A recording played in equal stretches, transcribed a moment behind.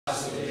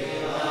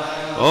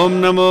Om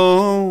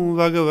Namo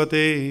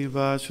Bhagavate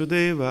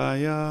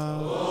Vasudevaya.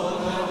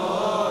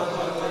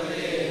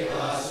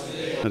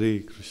 Hare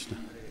Krishna.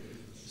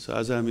 So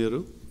आज हामीहरू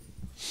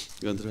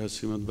ग्रन्थ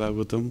श्रीमद्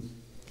भागवतम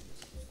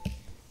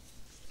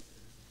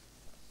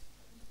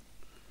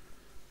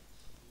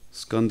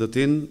स्कन्द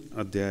 3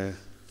 अध्याय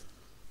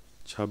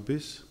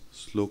 26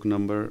 श्लोक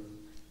नम्बर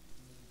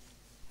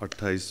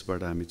 28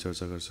 बाट हामी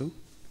चर्चा गर्छौं।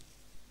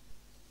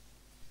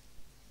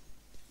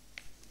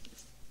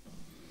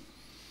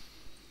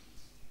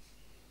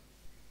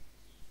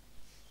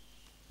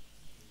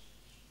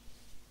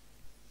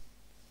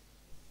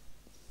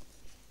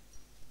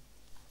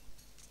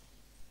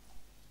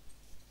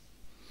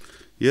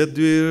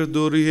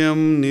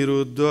 यद्विदुर्ह्यं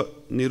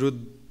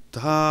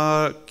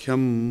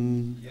aniruddha-ākhyam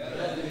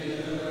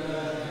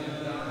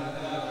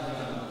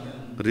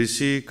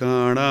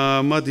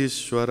hṛṣīkāṇām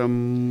adhīśvaram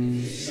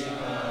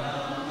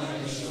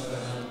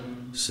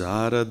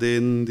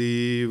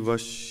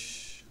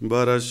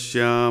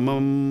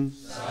śāradendīvara-śyāmaṁ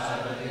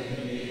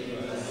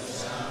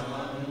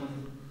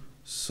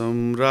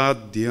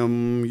saṁrādhyaṁ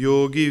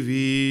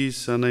yogibhiḥ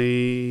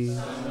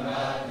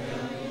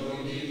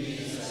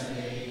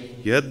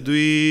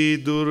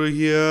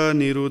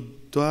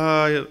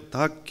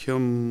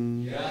yadvidurhya-aniruddhā-ākhyam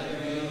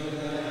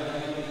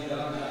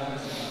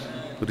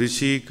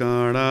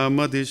hṛṣīkāṇām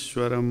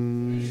adhīśvaram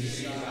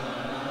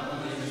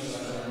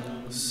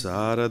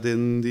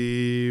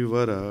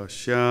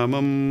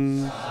śāradendīvara-śyāmaṁ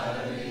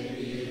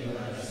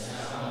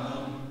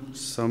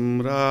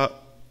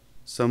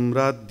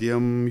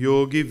saṁrādhyam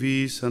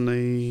yogibhiḥ.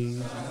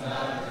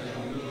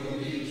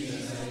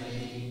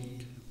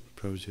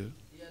 Prabhuji.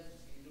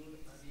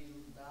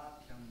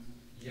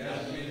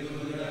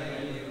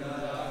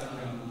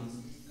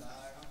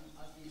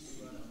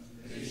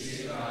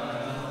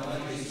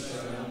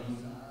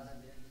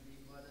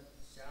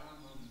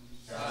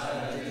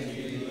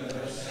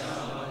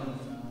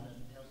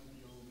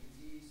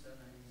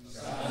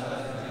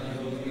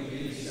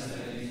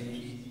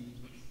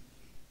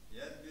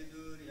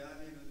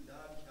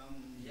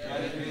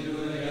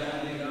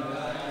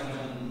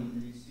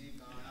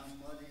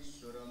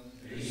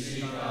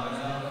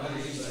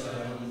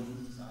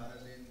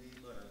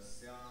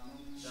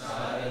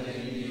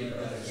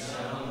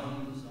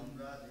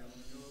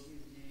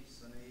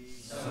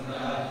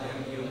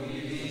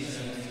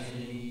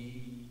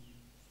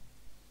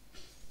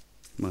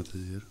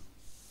 Mataji.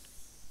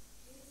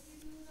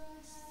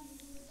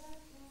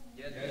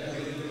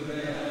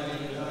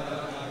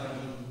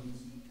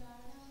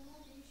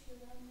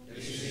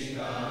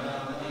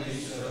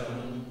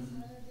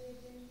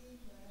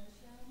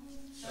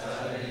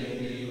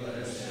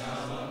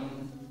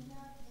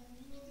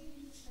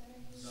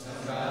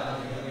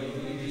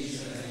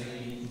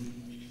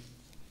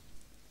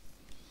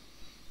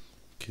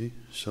 Okay,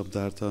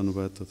 शब्दार्थ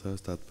अनुवाद तथा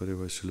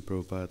तात्पर्य श्रील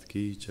प्रभुपाद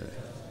की जय।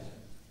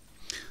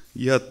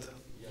 Yat,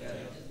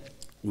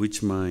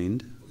 which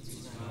mind,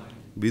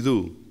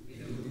 vidur,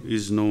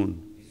 is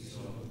known.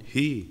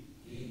 He,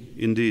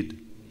 indeed,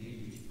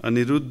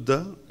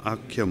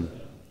 aniruddha-ākhyam,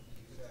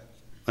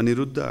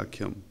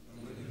 aniruddha-ākhyam,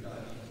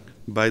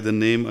 by the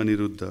name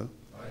Aniruddha,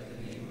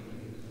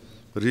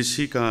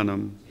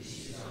 hṛṣīkāṇām,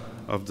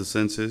 of the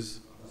senses,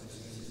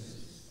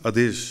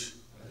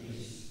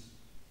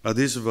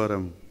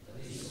 adhīśvaram,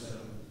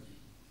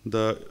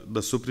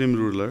 the supreme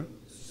ruler,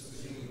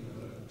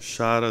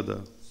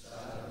 śārada,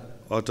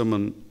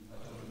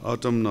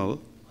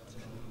 autumnal,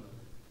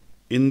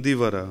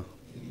 indīvara,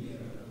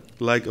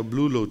 like a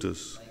blue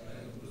lotus,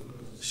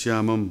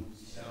 śyāmam,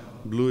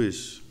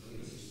 bluish,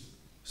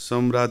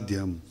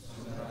 saṁrādhyaṁ,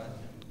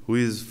 who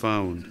is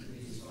found,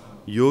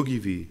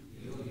 yogibhiḥ,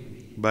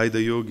 by the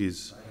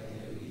yogīs,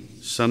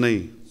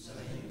 śanaiḥ,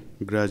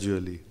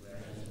 gradually.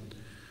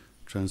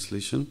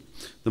 Translation.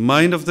 The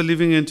mind of the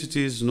living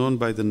entity is known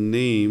by the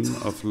name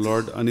of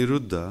Lord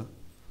Aniruddha,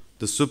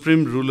 the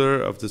supreme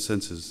ruler of the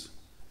senses.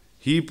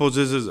 He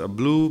possesses a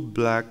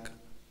bluish-black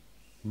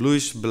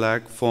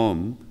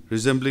form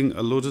resembling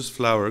a lotus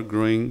flower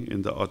growing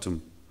in the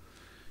autumn.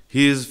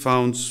 He is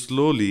found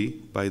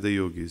slowly by the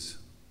yogīs.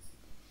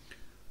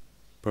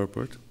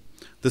 Purport.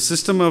 The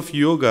system of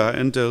yoga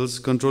entails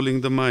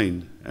controlling the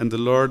mind, and the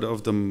lord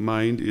of the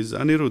mind is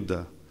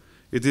Aniruddha.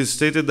 It is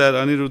stated that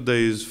Aniruddha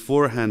is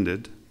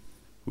four-handed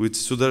with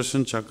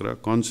Sudarshan chakra,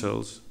 conch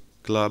shells,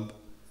 club,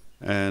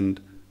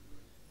 and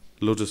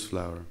lotus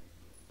flower.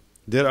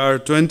 There are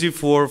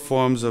 24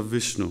 forms of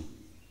Vishnu,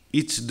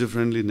 each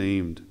differently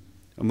named.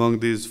 Among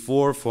these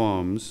 24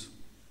 forms,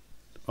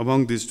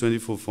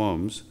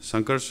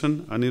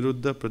 Sankarshan,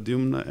 Aniruddha,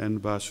 Pradyumna,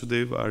 and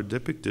Vasudeva are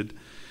depicted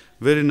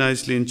very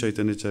nicely in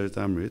Chaitanya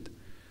Charitamrita,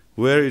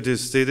 where it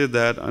is stated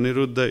that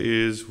Aniruddha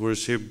is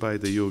worshipped by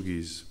the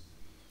yogis.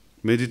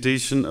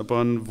 Meditation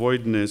upon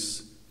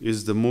voidness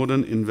is the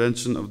modern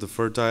invention of the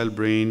fertile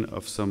brain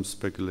of some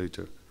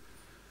speculator.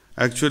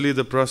 Actually,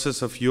 the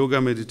process of yoga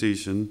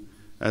meditation,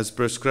 as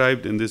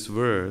prescribed in this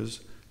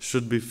verse,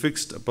 should be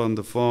fixed upon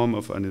the form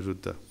of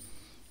Aniruddha.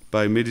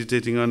 By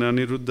meditating on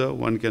Aniruddha,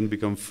 one can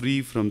become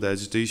free from the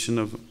agitation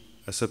of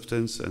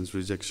acceptance and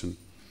rejection.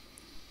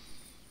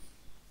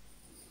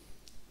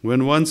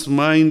 When one's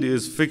mind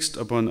is fixed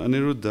upon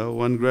Aniruddha,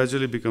 one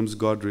gradually becomes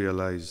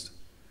God-realized.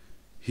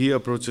 He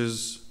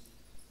approaches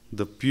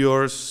the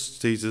pure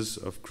stages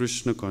of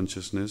Krishna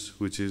consciousness,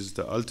 which is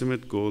the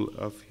ultimate goal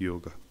of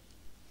yoga.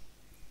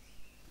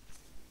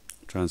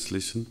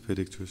 Translation,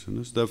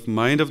 the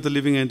mind of the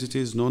living entity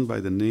is known by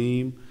the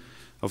name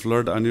of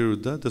Lord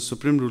Aniruddha, the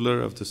supreme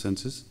ruler of the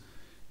senses.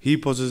 He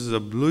possesses a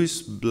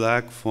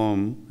bluish-black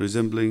form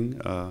resembling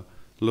a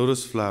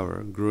lotus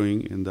flower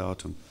growing in the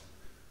autumn.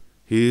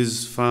 He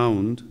is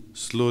found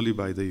slowly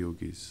by the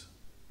yogis.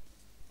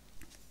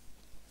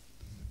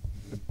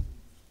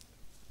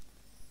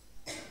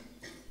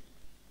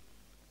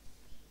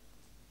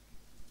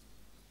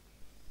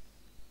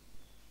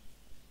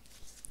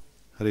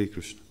 Hare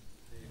Krishna.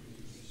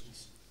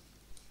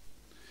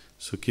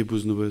 So, के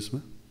बुझ्नुभयो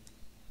यसमा?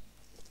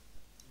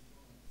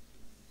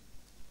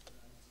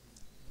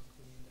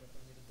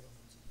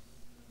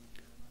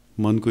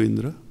 मनको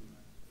Indra?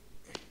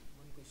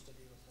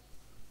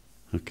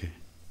 Okay.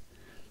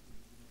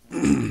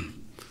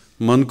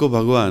 मनको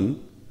भगवान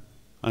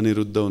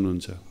अनिरुद्ध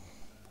हुनुहुन्छ।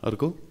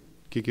 अर्को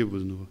के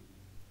बुझ्नुभयो?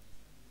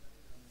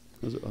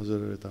 हजुर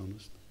यता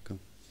आउनुहोस् न।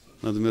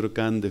 न त मेरो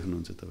कान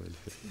देख्नुहुन्छ तपाईले।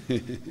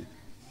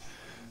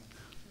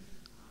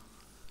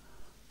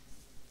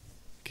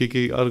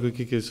 अर्को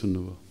के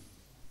सुन्नुभयो?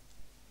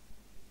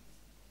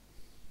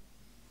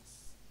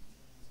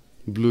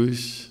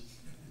 ब्लुइश,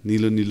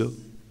 नीलो नीलो,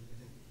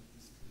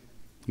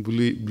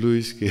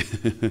 ब्लुइश के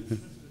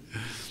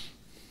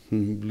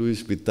ब्लुइश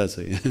भित्ता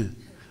छ यहाँ।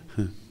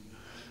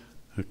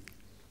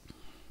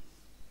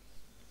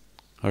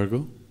 अर्को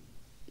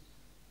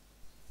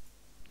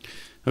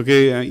ओके,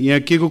 यहाँ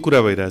के को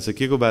कुरा भइरहेछ?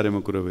 के को बारेमा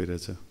कुरा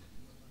भइरहेछ?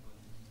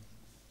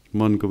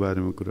 मनको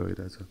बारेमा कुरा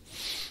भइरहेछ।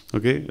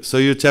 ओके, सो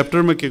यो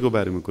च्याप्टरमा के को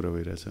बारेमा कुरा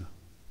भइरहेछ?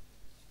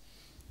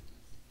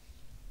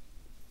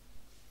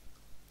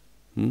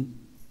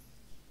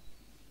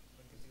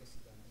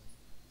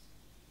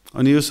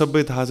 अनि यो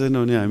सबै थाहा छैन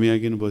भने हामी यहाँ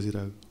किन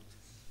बसिरहेको?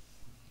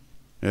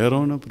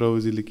 हेरौँ न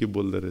प्रभुजीले के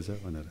बोल्दो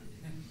रहेछ भनेर,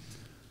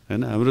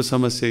 हैन? हाम्रो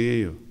समस्या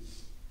यही हो,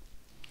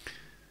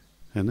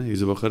 हैन?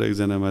 हिजो भर्खर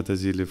एकजना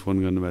माताजीले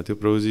फोन गर्नुभएको थियो,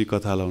 प्रभुजी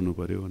कथा लाउनु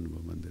पर्यो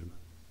भन्नुभयो मन्दिरमा,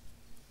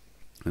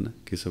 हैन?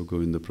 केशव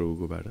गोविन्द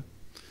प्रभुकोबाट।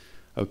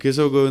 अब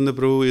केशव गोविन्द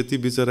प्रभु यति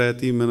बिचरा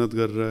यति मेहनत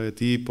गरेर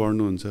यति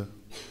पढ्नुहुन्छ,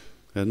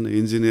 हैन?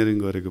 इन्जिनियरिङ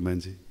गरेको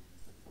मान्छे,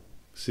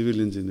 सिभिल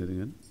इन्जिनियरिङ,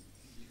 हैन?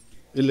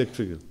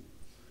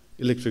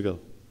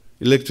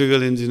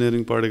 इलेक्ट्रिकल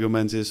इन्जिनियरिङ पढेको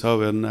मान्छे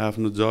सब हेर्न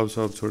आफ्नो जब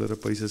सब छोडेर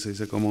पैसा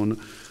सैसा कमाउनु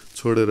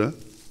छोडेर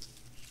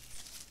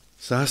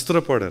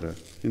शास्त्र पढेर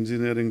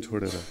इन्जिनियरिङ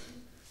छोडेर,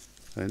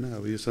 हैन?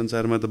 अब यो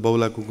संसारमा त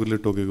बौला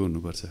कुकुरले टोकेको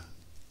हुनुपर्छ,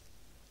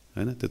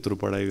 हैन? त्यत्रो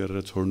पढाइ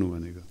गरेर छोड्नु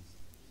भनेको,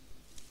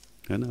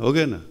 हैन? हो कि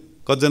हैन?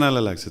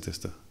 कतिजनालाई लाग्छ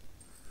त्यस्तो?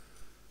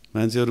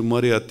 मान्छेहरू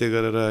मरि हत्या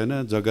गरेर,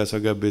 हैन? जग्गा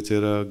सग्गा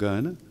बेचेर,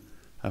 हैन?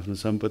 आफ्नो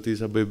सम्पत्ति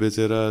सबै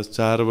बेचेर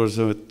 4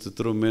 वर्ष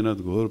त्यत्रो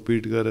मेहनत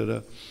घोरपिट गरेर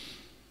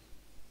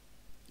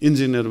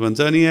इन्जिनियर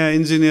भन्छ। अनि यहाँ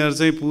इन्जिनियर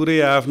चाहिँ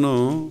पुरै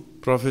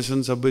आफ्नो प्रोफेसन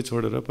सबै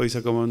छोडेर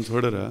पैसा कमाउनु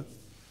छोडेर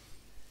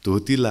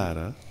धोती लाएर,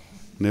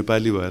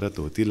 नेपाली भएर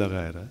धोती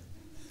लगाएर,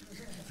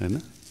 हैन?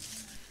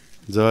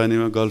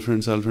 जवानीमा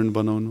गर्लफ्रेन्ड सलफ्रेन्ड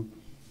बनाउनु,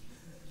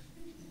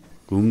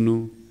 घुम्नु,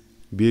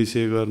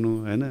 बिहे गर्नु,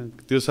 हैन?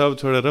 त्यो सब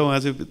छोडेर उहाँ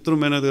चाहिँ यत्रो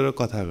मेहनत गरेर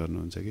कथा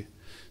गर्नुहुन्छ कि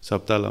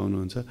सप्ताह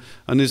लाउनुहुन्छ।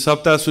 अनि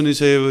सप्ताह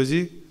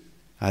सुनिसकेपछि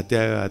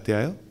हात्ती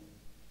आयो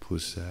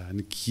फुस्सा,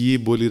 अनि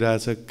के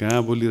बोलिरहेछ,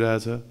 कहाँ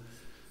बोलिरहेछ,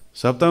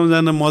 सप्ताहमा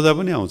जान मजा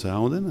पनि आउँछ,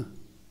 आउँदैन?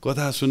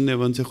 कथा सुन्ने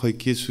भने चाहिँ खोइ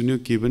के सुन्यो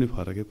के पनि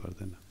फरकै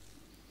पर्दैन,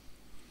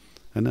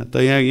 हैन? त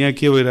यहाँ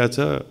के भइरहेछ?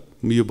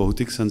 यो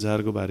भौतिक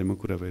संसारको बारेमा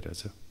कुरा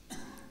भइरहेछ,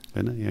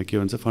 हैन? यहाँ के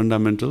भन्छ?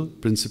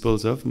 Fundamental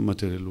principles of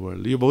material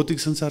world. यो भौतिक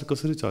संसार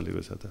कसरी चलेको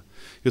छ त?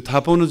 यो थाहा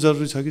पाउनु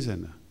जरुरी छ कि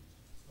छैन?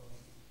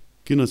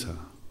 किन छ?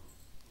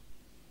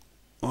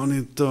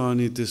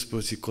 अनि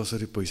त्यसपछि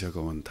कसरी पैसा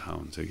कमाउनु थाहा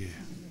हुन्छ कि?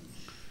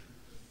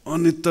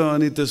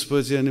 अनि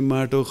त्यसपछि अनि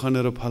माटो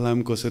खनेर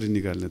फलाम कसरी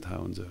निकाल्ने थाहा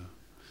हुन्छ,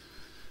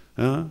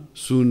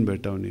 सुन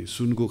भेटाउने,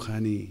 सुनको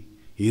खानी,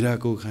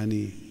 हिराको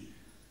खानी।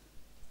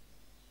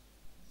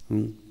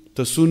 त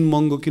सुन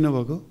महँगो किन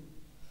भएको?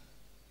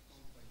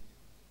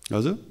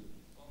 हजुर,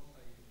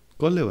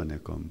 कसले भने?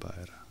 कम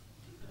पाएर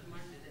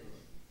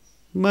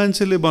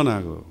मान्छेले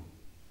बनाएको।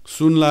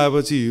 सुन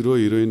लगाएपछि हिरो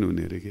हिरोइन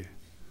हुने रे के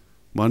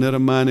भनेर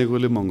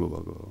मानेकोले महँगो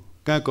भएको हो।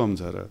 कहाँ कम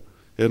छ र?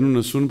 हेर्नु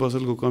न, सुन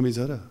पसलको कमी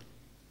छ र?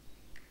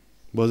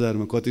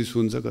 बजारमा कति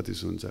सुन छ, कति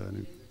सुन छ,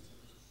 अनि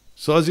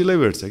सजिलै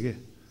भेट्छ के।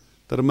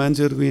 तर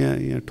मान्छेहरूको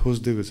यहाँ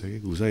ठोसदिएको छ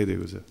कि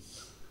घुसाइदिएको छ,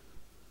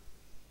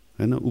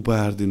 हैन?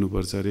 उपहार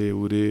दिनुपर्छ रे,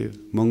 उरे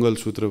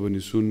मङ्गलसूत्र पनि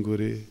सुनको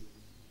रे।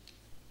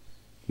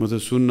 म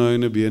त सुन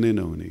नआइन बिहे नै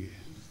नहुने कि।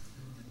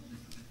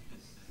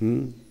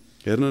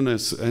 हेर्नु न,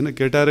 हैन?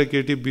 केटा र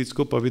केटी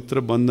बिचको पवित्र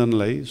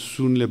बन्धनलाई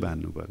सुनले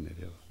बाँध्नुपर्ने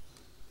रे,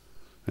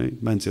 है?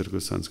 मान्छेहरूको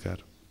संस्कार।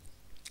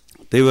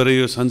 त्यही भएर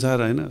यो संसार,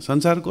 हैन?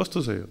 संसार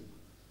कस्तो छ? यो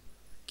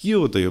के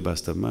हो त? यो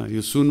वास्तवमा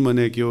यो सुन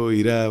भने के हो,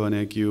 हिरा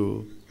भने के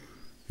हो,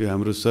 यो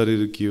हाम्रो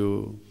शरीर के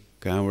हो,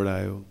 कहाँबाट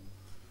आयो,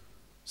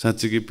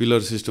 साँच्चै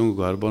पिलर सिस्टमको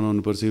घर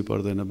बनाउनु पर्छ कि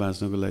पर्दैन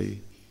बाँच्नको लागि,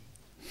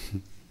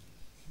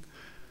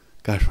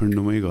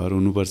 काठमाडौँमै घर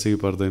हुनुपर्छ कि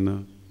पर्दैन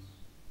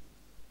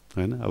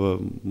हैन। अब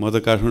म त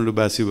काठमाडौँ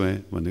बासी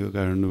भएँ भनेको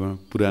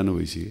काठमाडौँमा पुरानो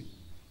भइसक्यो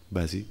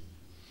बासी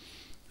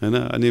हैन।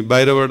 अनि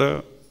बाहिरबाट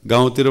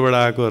गाउँतिरबाट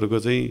आएकोहरूको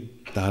चाहिँ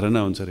धारणा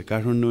हुन्छ अरे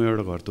काठमाडौँमा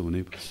एउटा घर त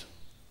हुनैपर्छ।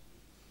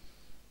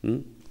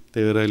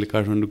 त्यही भएर अहिले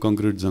काठमाडौँ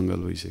कङ्क्रिट जङ्गल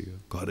भइसक्यो,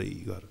 घरै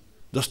घर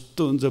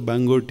जस्तो हुन्छ,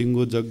 बाङ्गो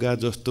टिङ्गो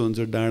जग्गा जस्तो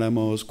हुन्छ, डाँडामा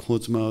होस्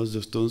खोचमा होस्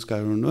जस्तो होस्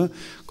काठमाडौँमा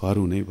घर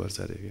हुनैपर्छ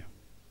अरे क्या।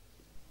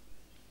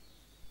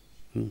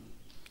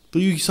 त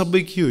यो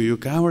सबै के हो, यो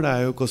कहाँबाट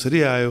आयो,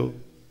 कसरी आयो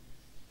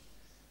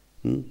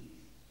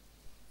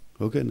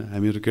हो कि न।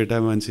 हामीहरू केटा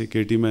मान्छे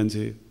केटी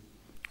मान्छे,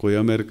 कोही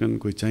अमेरिकन,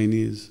 कोही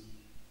चाइनिज,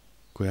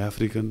 कोही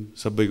अफ्रिकन,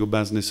 सबैको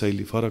बाँच्ने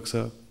शैली फरक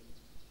छ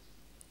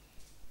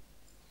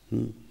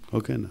हो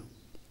कि न।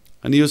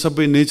 अनि यो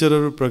सबै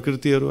नेचरहरू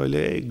प्रकृतिहरू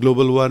अहिले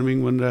ग्लोबल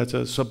वार्मिङ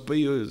भनिरहेछ, सबै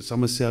यो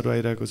समस्याहरू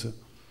आइरहेको छ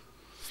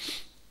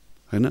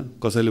हैन।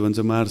 कसैले भन्छ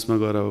मार्समा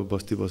गएर अब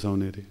बस्ती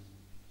बसाउने अरे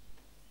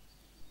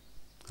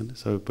हैन।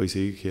 सबै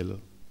पैसैकै खेल हो,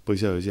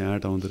 पैसा भएपछि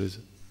आँट आउँदो रहेछ,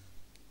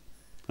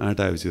 आँट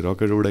आएपछि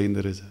रकेट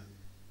उडाइँदो रहेछ,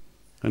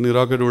 अनि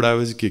रकेट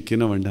उडाएपछि के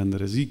नभन्ठान्दो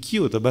रहेछ। यो के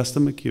हो त,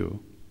 वास्तवमा के हो?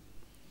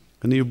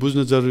 अनि यो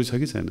बुझ्नु जरुरी छ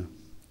कि छैन?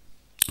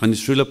 अनि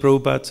श्रील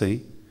प्रभुपाद चाहिँ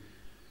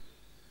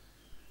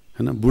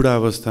हैन बुढा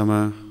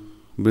अवस्थामा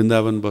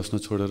वृन्दावन बस्न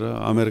छोडेर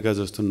अमेरिका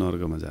जस्तो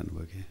नर्कमा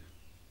जानुभयो कि,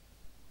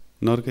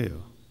 नर्कै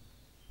हो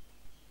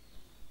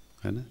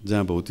हैन।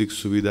 जहाँ भौतिक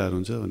सुविधाहरू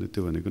हुन्छ भने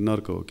त्यो भनेको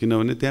नर्क हो,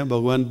 किनभने त्यहाँ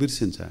भगवान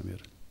बिर्सिन्छ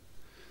हामीहरू।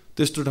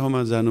 त्यस्तो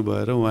ठाउँमा जानु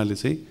भएर उहाँले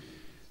चाहिँ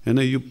हैन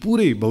यो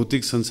पुरै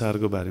भौतिक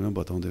संसारको बारेमा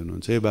बताउँदै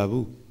हुनुहुन्छ। ए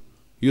बाबु,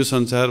 यो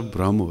संसार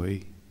भ्रम हो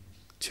है,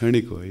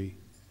 क्षणिक हो है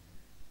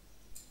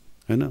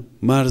हैन।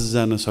 मार्स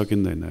जान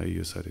सकिँदैन है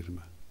यो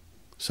शरीरमा,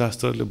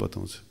 शास्त्रले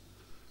बताउँछ।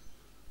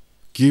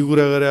 के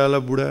कुरा गरे होला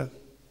बुढा,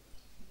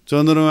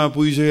 चन्द्रमा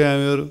पुगिसक्यो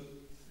हामीहरू,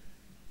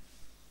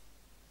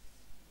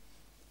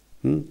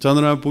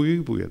 चन्द्रमा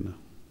पुग्यो कि पुगेन,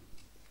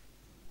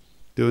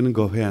 त्यो पनि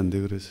गफै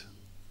हानिदिएको रहेछ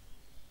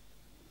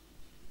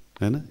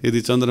हैन। यदि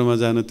चन्द्रमा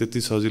जान त्यति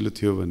सजिलो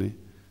थियो भने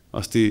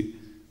अस्ति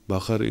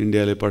भर्खर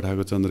इन्डियाले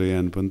पठाएको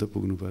चन्द्रयान पनि त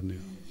पुग्नुपर्ने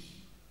हो।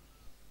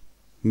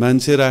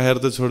 मान्छे राखेर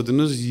त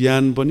छोडिदिनुहोस्,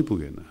 यान पनि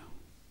पुगेन है।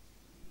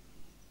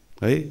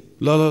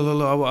 ल ल ल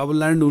ल अब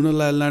ल्यान्ड हुन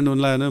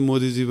लाग्यो,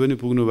 मोदीजी पनि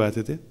पुग्नु भएको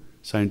थियो त्यहाँ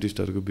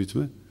साइन्टिस्टहरूको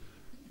बिचमा,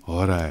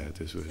 हरायो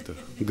त्यसपछि त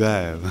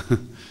गायो,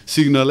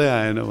 सिग्नलै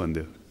आएन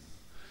भनिदियो।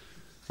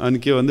 अनि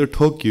के भन्दै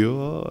ठोकियो,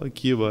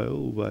 के भयो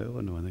ऊ भयो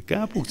भन्यो,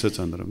 कहाँ पुग्छ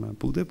चन्द्रमा,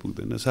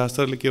 पुग्दैन।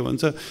 शास्त्रले के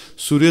भन्छ,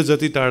 सूर्य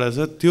जति टाढा छ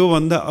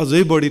त्योभन्दा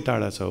अझै बढी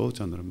टाढा छ हो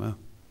चन्द्रमा,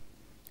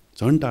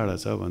 झन् टाढा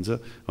छ भन्छ।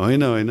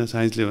 होइन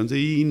साइन्सले भन्छ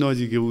यी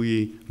नजिकै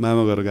उही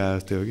मामा घर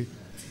गए जस्तै हो कि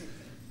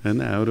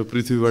हैन। हाम्रो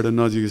पृथ्वीबाट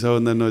नजिक,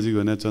 सबभन्दा नजिक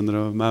भने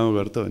चन्द्रमा मामा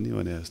घर त हो नि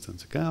भने जस्तो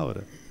हुन्छ। कहाँ हो र,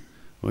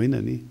 होइन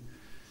नि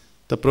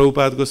त।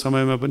 प्रभुपादको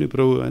समयमा पनि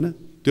प्रभु हैन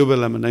त्यो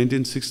बेलामा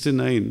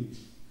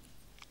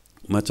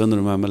 1969मा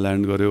चन्द्रमामा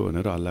ल्यान्ड गर्यो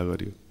भनेर हल्ला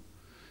गरियो।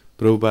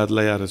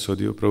 प्रभुपादलाई आएर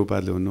सोध्यो,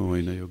 प्रभुपादले भन्नु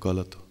होइन यो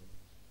गलत हो,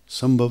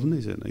 सम्भव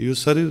नै छैन, यो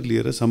शरीर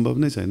लिएर सम्भव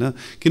नै छैन,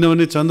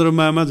 किनभने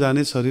चन्द्रमामा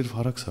जाने शरीर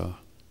फरक छ,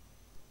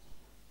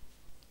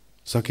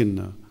 सकिन्न।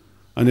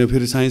 अनि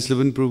फेरि साइन्सले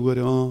पनि प्रुभ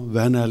गर्यो,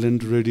 भ्यान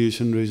ह्यालेन्ट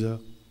रेडिएसन रहेछ,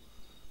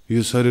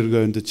 यो शरीर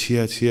गयो भने त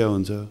छिया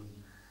हुन्छ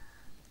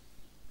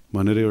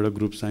भनेर एउटा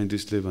ग्रुप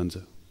साइन्टिस्टले भन्छ।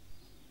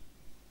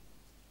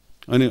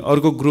 अनि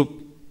अर्को ग्रुप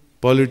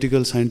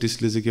पोलिटिकल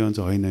साइन्टिस्टले चाहिँ के भन्छ,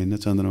 होइन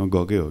चन्द्रमा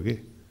गएकै हो कि,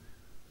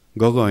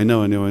 गएको होइन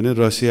भने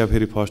रसिया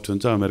फेरि फर्स्ट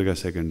हुन्छ, अमेरिका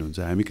सेकेन्ड हुन्छ,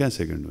 हामी कहाँ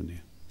सेकेन्ड हुने,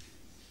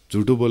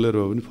 झुटो बोलेर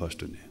भए पनि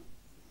फर्स्ट हुने।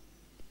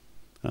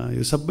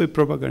 यो सबै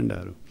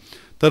प्रोपागेन्डाहरू।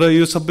 तर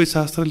यो सबै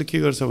शास्त्रले के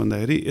गर्छ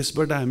भन्दाखेरि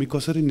यसबाट हामी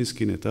कसरी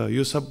निस्किने त,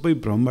 यो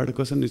सबै भ्रमबाट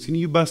कसरी निस्किने,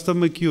 यो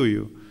वास्तवमा के हो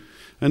यो,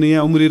 अनि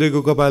यहाँ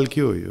उम्रिरहेको कपाल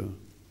के हो, यो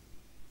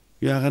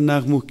आँखा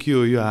नाक मुख के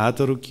हो, यो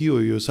हातहरू के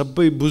हो, यो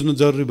सबै बुझ्नु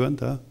जरुरी भयो नि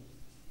त।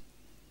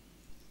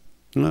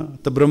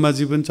 त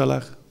ब्रह्माजी पनि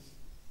चलाक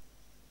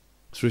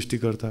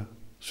सृष्टिकर्ता,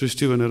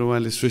 सृष्टि भनेर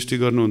उहाँले सृष्टि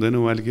गर्नु हुँदैन,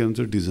 उहाँले के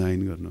भन्छ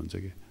डिजाइन गर्नुहुन्छ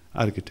कि,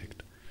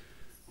 आर्किटेक्ट।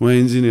 उहाँ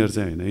इन्जिनियर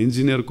चाहिँ होइन,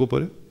 इन्जिनियर को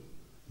पर्यो,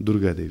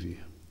 दुर्गा देवी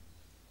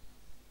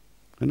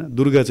हैन,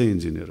 दुर्गा चाहिँ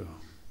इन्जिनियर हो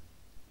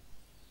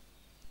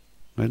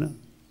हैन।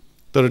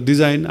 तर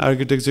डिजाइन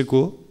आर्किटेक्ट चाहिँ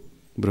को,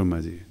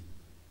 ब्रह्माजी।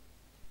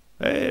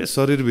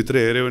 शरीरभित्र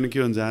हेऱ्यो भने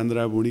के हुन्छ,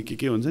 आन्द्रा बुढी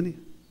के हुन्छ नि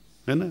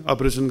हैन,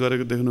 अपरेसन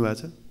गरेको देख्नु भएको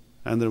छ,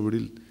 आन्द्रा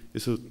बुढी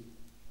यसो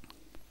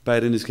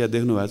बाहिर निस्किया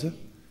देख्नु भएको छ,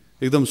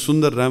 एकदम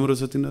सुन्दर राम्रो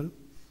छ तिनीहरू।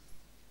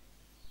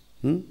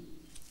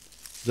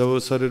 जब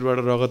शरीरबाट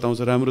रगत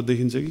आउँछ राम्रो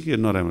देखिन्छ कि के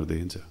नराम्रो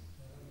देखिन्छ,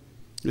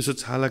 यसो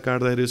छाला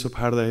काट्दाखेरि यसो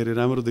फाड्दाखेरि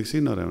राम्रो देख्छ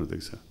कि नराम्रो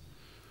देख्छ,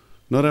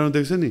 नराम्रो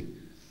देख्छ नि।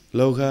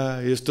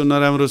 लौखा यस्तो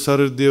नराम्रो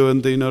शरीर दियो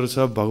भने त यिनीहरू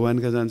सब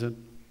भगवानका जान्छन्।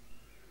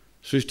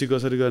 सृष्टि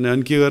कसरी गर्ने,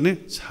 अनि के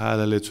गर्ने,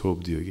 छालाले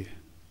छोपिदियो कि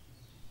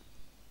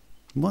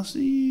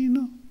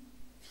मसिनो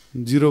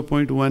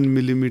 0.1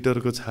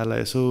 मिलिमिटरको छाला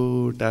यसो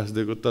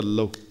टाँसिदिएको त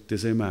लौ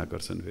त्यसैमा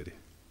आकर्षण फेरि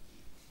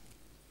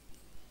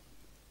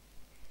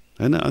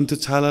हैन। अनि त्यो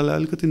छालालाई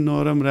अलिकति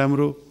नरम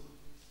राम्रो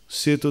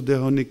सेतो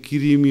देखाउने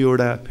क्रिम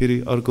एउटा फेरि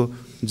अर्को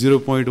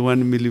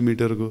 0.1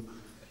 मिलिमिटरको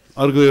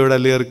अर्को एउटा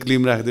लेयर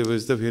क्रिम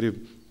राखिदिएपछि त फेरि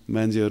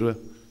मान्छेहरू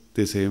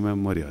त्यसैमा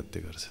मरिहत्ते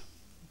गर्छ,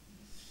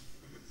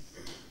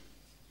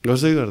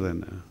 कसै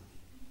गर्दैन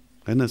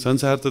हैन।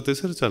 संसार त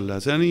त्यसरी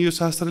चलिरहेछ। अनि यो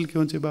शास्त्रले के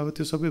भन्छ बाबा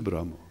त्यो सबै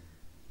भ्रम हो,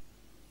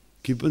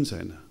 के पनि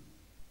छैन,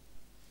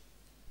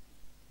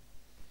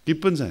 के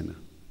पनि छैन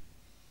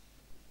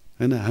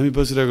हैन। हामी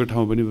बसिरहेको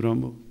ठाउँ पनि भ्रम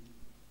हो,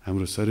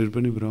 हाम्रो शरीर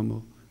पनि भ्रम हो,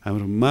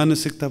 हाम्रो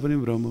मानसिकता पनि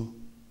भ्रम हो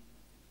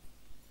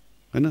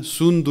हैन।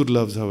 सुन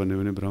दुर्लभ छ भन्ने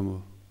पनि भ्रम हो,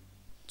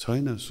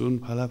 छैन, सुन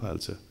फालाफाल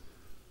छ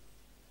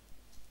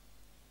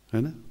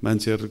हैन।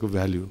 मान्छेहरूको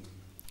भ्याल्यु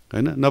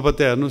हैन,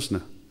 नपत्या हेर्नुहोस् न,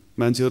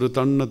 मान्छेहरू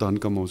टन्न धन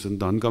कमाउँछन्,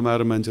 धन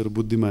कमाएर मान्छेहरू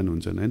बुद्धिमान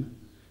हुन्छन् हैन।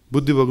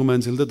 बुद्धि भएको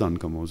मान्छेले त धन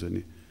कमाउँछ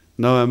नि,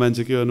 नभए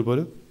मान्छे के गर्नु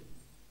पर्यो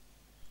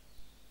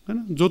हैन,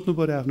 जोत्नु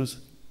पर्यो आफ्नो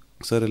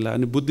शरीरलाई।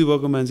 अनि बुद्धि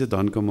भएको मान्छे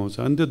धन कमाउँछ,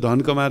 अनि त्यो धन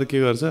कमाएर के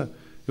गर्छ,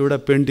 एउटा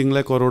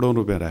पेन्टिङलाई करोडौँ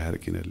रुपियाँ राखेर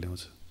किनेर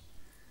ल्याउँछ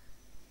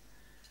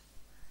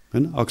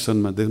हैन।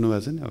 अक्सनमा देख्नु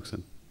भएको छ नि,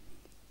 अक्सन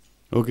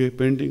ओके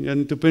पेन्टिङ।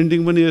 अनि त्यो पेन्टिङ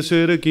पनि यसो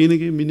हेरेर केही न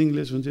केही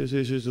मिनिङलेस हुन्छ, यसो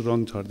यसो यसो रङ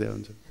छरिदिया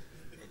हुन्छ,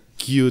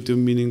 के हो त्यो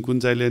मिनिङ, कुन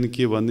चाहिँले अनि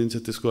के भनिदिन्छ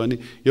त्यसको। अनि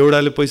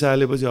एउटाले पैसा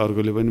हालेपछि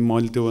अर्कोले पनि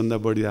मैले त्योभन्दा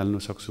बढी हाल्न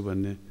सक्छु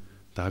भन्ने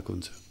धाक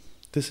हुन्छ।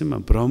 त्यसैमा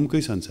भ्रमकै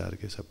संसार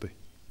के सबै।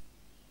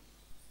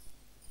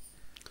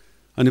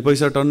 अनि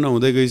पैसा टन्न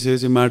हुँदै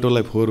गइसकेपछि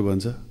माटोलाई फोहोर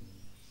भन्छ,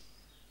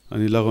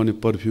 अनि लगाउने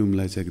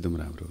पर्फ्युमलाई चाहिँ एकदम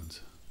राम्रो हुन्छ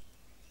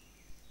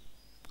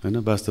हैन।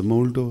 वास्तवमा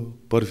उल्टो हो,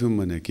 पर्फ्युम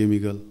भने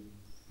केमिकल,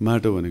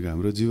 माटो भनेको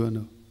हाम्रो जीवन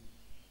हो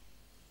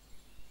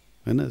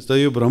हैन। त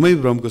यो भ्रमै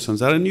भ्रमको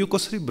संसार। अनि यो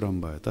कसरी भ्रम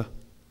भयो त,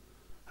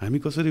 हामी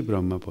कसरी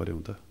भ्रममा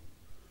पर्यौँ त,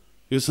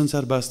 यो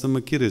संसार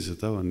वास्तवमा के रहेछ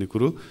त भन्ने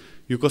कुरो,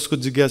 यो कसको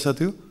जिज्ञासा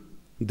थियो,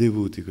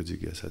 देवहूतिको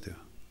जिज्ञासा थियो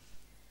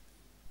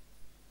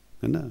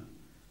हैन।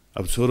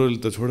 अब छोरोले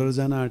त छोडेर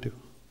जान आँट्यो,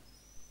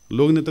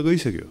 लोग्ने त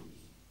गइसक्यो,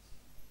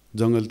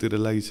 जङ्गलतिर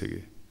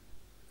लागिसके,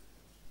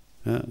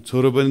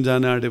 छोरो पनि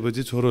जान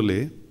आँटेपछि छोरोले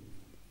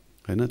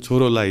हैन,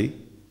 छोरोलाई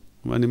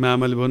अनि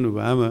आमाले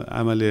भन्नुभयो,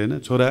 आमाले हैन,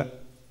 छोरा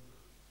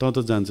तँ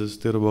त जान्छस्,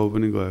 तेरो बाउ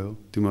पनि गयो,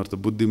 तिमीहरू त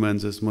बुद्धि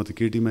मान्छस्, म त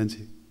केटी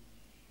मान्छे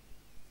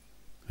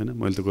हैन,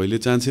 मैले त कहिले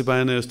चान्सै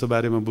पाएन यस्तो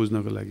बारेमा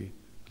बुझ्नको लागि।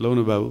 लौ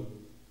न बाबु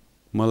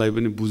मलाई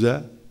पनि बुझा,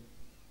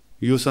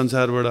 यो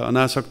संसारबाट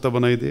अनासक्त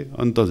बनाइदे,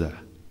 अन्त जा।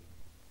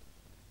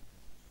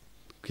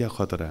 क्या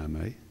खतरा आमा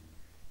है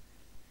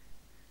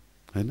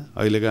हैन।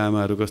 अहिलेका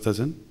आमाहरू कस्ता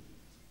छन्,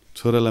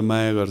 छोरालाई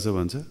माया गर्छ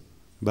भन्छ,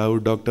 बाबु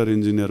डक्टर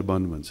इन्जिनियर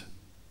बन भन्छ,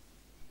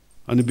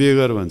 अनि बिहे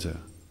गर भन्छ।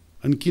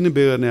 अनि किन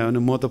बिहे गर्ने आयो भने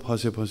म त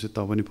फसेँ त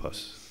पनि फस।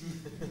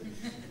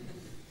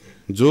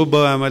 जो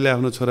बाउ आमाले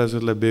आफ्नो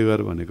छोराछोरीलाई बिहे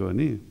गर भनेको हो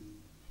नि,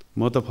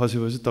 म त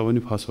फसेपछि त पनि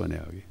फस भने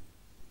हो कि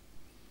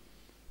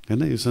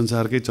हैन। यो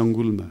संसारकै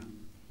चङ्गुलमा,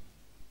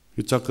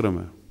 यो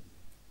चक्रमा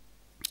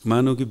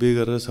मानौ कि बिहे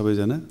गरेर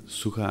सबैजना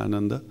सुख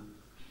आनन्द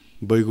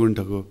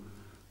वैकुण्ठको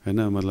हैन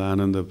मतलब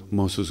आनन्द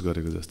महसुस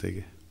गरेको जस्तै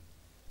के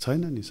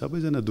छैन नि,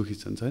 सबैजना दुखी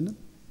छन्, छैन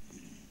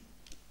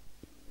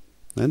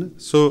हैन।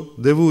 सो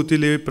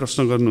देवहूतिले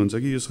प्रश्न गर्नुहुन्छ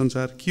कि यो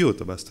संसार के हो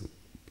त वास्तव,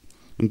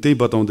 अनि त्यही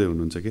बताउँदै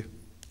हुनुहुन्छ के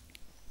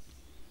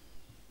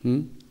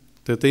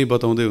त्यही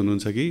बताउँदै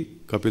हुनुहुन्छ कि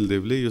कपिल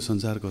देवले यो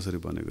संसार कसरी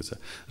बनेको छ।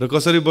 र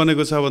कसरी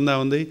बनेको छ भन्दा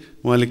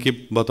भन्दै उहाँले के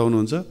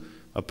बताउनुहुन्छ,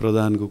 अब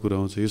प्रधानको कुरा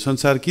आउँछ, यो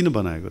संसार किन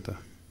बनाएको त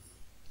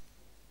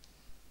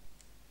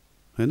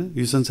हैन।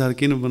 यो संसार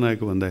किन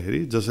बनाएको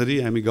भन्दाखेरि जसरी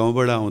हामी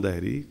गाउँबाट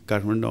आउँदाखेरि,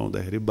 काठमाडौँ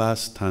आउँदाखेरि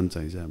वासस्थान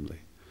चाहिन्छ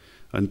हामीलाई,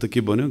 अनि त के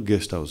बन्यो,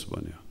 गेस्ट हाउस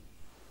बन्यो।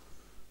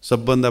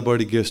 सबभन्दा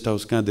बढी गेस्ट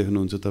हाउस कहाँ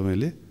देख्नुहुन्छ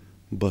तपाईँले,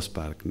 बस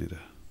पार्कनिर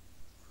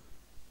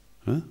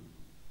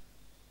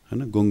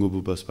हैन,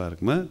 गोङ्गुबु बस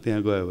पार्कमा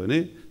त्यहाँ गयो भने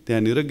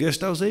त्यहाँनिर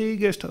गेस्ट हाउस है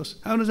गेस्ट हाउस,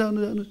 आउनुहोस्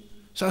आउनुहोस् आउनुहोस्,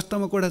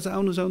 सस्तामा कोठा छ,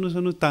 आउनुहोस् आउनुहोस्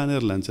आउनुहोस्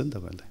तानेर लान्छ नि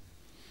तपाईँलाई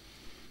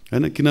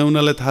हैन। किन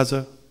उनीहरूलाई थाहा छ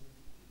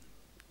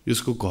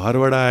यसको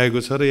घरबाट आएको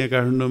छ र यहाँ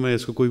काठमाडौँमा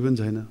यसको कोही पनि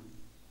छैन,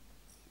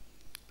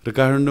 र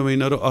काठमाडौँमा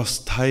यिनीहरू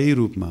अस्थायी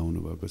रूपमा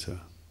आउनुभएको छ।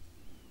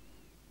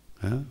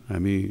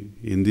 हामी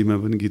हिन्दीमा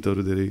पनि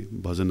गीतहरू धेरै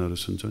भजनहरू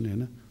सुन्छौँ नि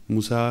हैन,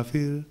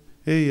 मुसाफिर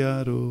ए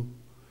यारो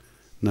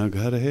न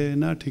घर है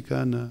न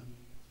ठिकाना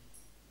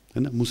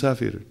हैन,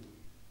 मुसाफिर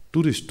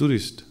टुरिस्ट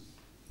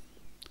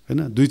हैन,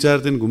 2-4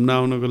 दिन घुम्न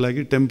आउनको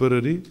लागि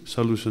टेम्पोररी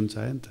सल्युसन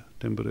चाहियो नि त,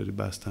 टेम्पोररी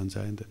वासस्थान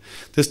चाहियो नि त।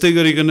 त्यस्तै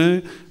गरिकन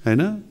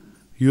हैन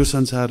यो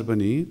संसार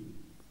पनि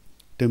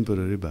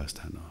टेम्पोररी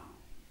वासस्थान हो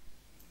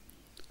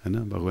हैन।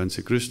 भगवान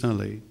श्री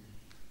कृष्णलाई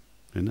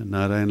हैन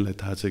नारायणलाई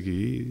थाहा छ कि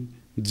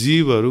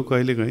जीवहरू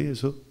कहिलेकाहीँ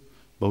यसो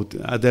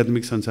भौतिक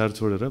आध्यात्मिक संसार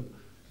छोडेर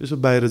यसो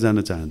बाहिर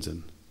जान चाहन्छन्,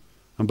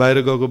 बाहिर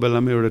गएको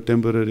बेलामा एउटा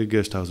टेम्पोररी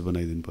गेस्ट हाउस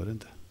बनाइदिनु पर्यो नि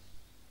त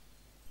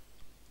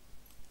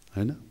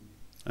हैन।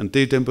 अनि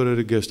त्यही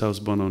टेम्पोररी गेस्ट हाउस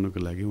बनाउनको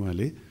लागि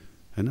उहाँले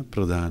हैन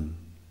प्रधान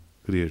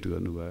क्रिएट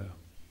गर्नुभयो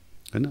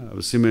हैन। अब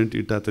सिमेन्ट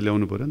इँटा त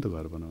ल्याउनु पर्यो नि त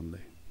घर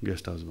बनाउनलाई,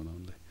 गेस्ट हाउस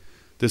बनाउनलाई,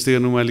 त्यस्तै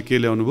गर्नु उहाँले के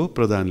ल्याउनु भयो,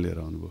 प्रधान लिएर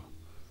आउनुभयो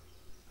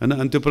हैन।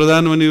 अनि त्यो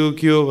प्रधान भनेको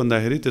के हो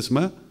भन्दाखेरि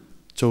त्यसमा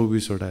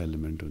 24वटा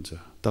एलिमेन्ट हुन्छ,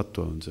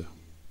 तत्त्व हुन्छ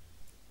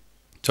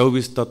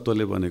 24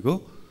 तत्त्वले बनेको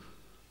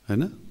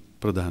हैन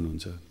प्रधान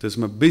हुन्छ।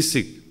 त्यसमा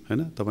बेसिक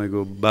हैन तपाईको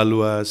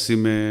बालुवा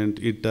सिमेन्ट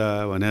इटा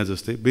भने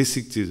जस्तै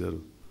बेसिक चीजहरु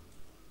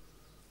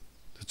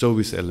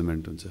 24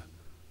 एलिमेन्ट हुन्छ।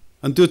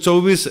 अनि त्यो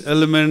 24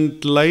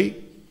 एलिमेन्टलाई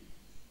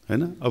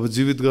हैन अब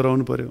जीवित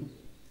गराउनु पर्यो,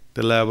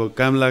 त्यसलाई अब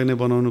काम लाग्ने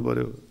बनाउनु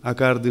पर्यो,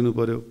 आकार दिनु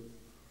पर्यो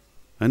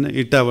हैन।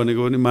 इटा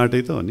भनेको पनि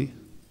माटै त हो नि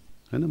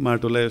हैन,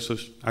 माटोलाई यसो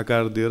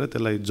आकार दिएर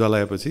त्यसलाई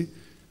जलाएपछि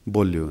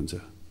बलियो हुन्छ,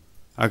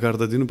 आकार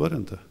त दिनु पर्यो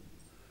नि त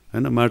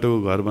हैन। माटोको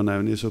घर बनायो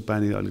भने यसो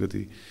पानी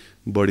अलिकति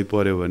बढी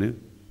पर्यो भने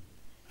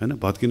हैन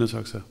भत्किन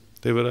सक्छ,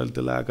 त्यही भएर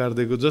त्यसलाई आकार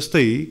दिएको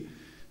जस्तै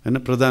हैन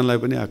प्रधानलाई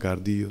पनि आकार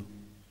दियो।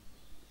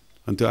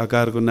 अनि त्यो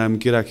आकारको नाम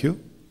के राख्यो?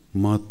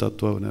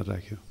 महत्त्व भनेर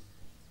राख्यो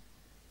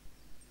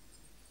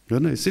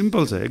हैन।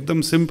 सिम्पल छ,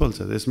 एकदम सिम्पल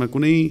छ, यसमा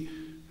कुनै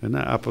हैन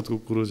आपतको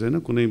कुरो छैन,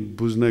 कुनै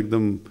बुझ्न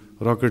एकदम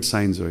रकेट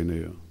साइन्स होइन,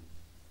 यो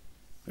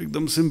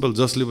एकदम सिम्पल,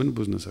 जसले पनि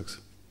बुझ्न सक्छ।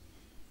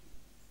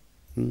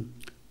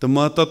 त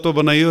महत्त्व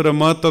बनाइयो र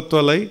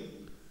महत्त्वलाई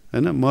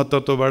हैन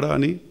महत्त्वबाट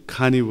अनि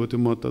खानी भयो त्यो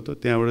महत्त्व,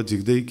 त्यहाँबाट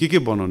झिक्दै के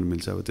बनाउन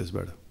मिल्छ अब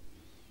त्यसबाट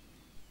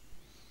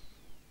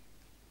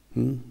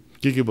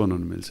के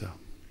बनाउन मिल्छ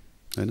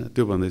हैन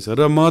त्यो भन्दैछ।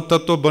 र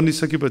महत्त्व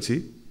बनिसकेपछि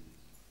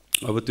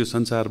अब त्यो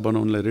संसार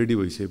बनाउनलाई रेडी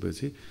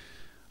भइसकेपछि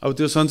अब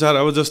त्यो संसार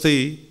अब जस्तै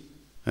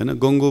हैन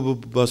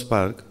गङ्गोबु बस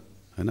पार्क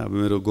हैन, अब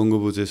मेरो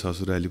गङ्गोबु चाहिँ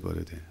ससुराली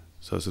पर्यो, त्यहाँ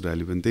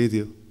ससुराली पनि त्यही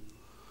थियो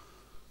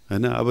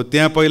हैन। अब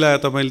त्यहाँ पहिला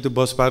तपाईले त्यो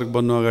बस पार्क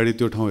बन्नु अगाडि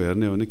त्यो ठाउँ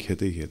हेर्ने हो भने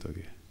खेतै खेत हो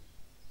के,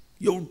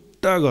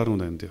 एउटा घर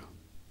हुँदैन थियो।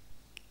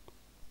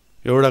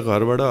 एउटा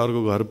घरबाट अर्को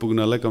घर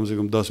पुग्नलाई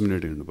कमसेकम 10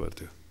 मिनेट हिँड्नु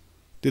पर्थ्यो,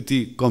 त्यति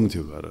कम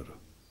थियो घरहरू,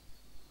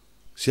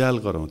 स्याल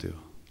कराउँथ्यो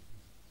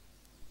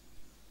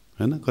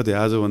हैन। कति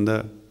आजभन्दा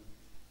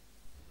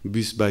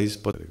 20-22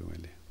 परेको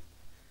मैले,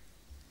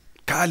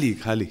 खाली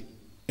खाली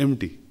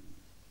एम्टी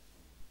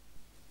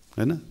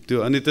हैन त्यो।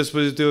 अनि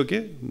त्यसपछि त्यो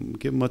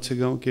के मत्स्य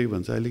गाउँ के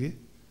भन्छ अहिले, के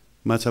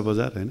माछा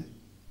बजार हैन,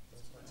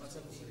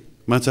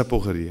 माछा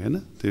पोखरी हैन,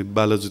 त्यो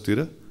बालजुतिर,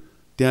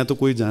 त्यहाँ त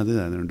कोही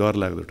जाँदैन, डर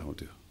लाग्दो ठाउँ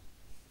थियो,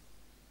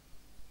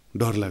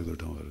 डर लाग्दो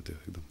ठाउँहरू थियो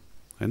एकदम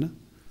हैन।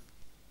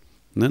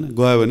 हैन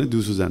गयो भने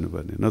दिउँसो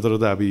जानुपर्ने, नत्र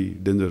त अब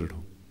डेन्जर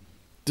ठाउँ,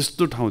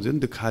 त्यस्तो ठाउँ थियो नि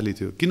त्यो, खाली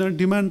थियो। किन?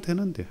 डिमान्ड थिएन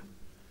नि त्यहाँ,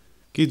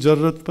 केही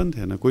जरुरत पनि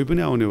थिएन, कोही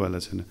पनि आउनेवाला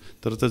छैन।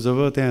 तर त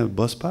जब त्यहाँ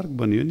बस पार्क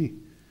बनियो नि,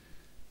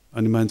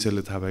 अनि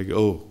मान्छेहरूले थाहा पायो कि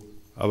ओ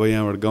अब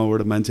यहाँबाट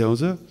गाउँबाट मान्छे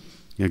आउँछ,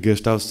 यहाँ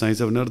गेस्ट हाउस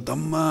चाहिन्छ भनेर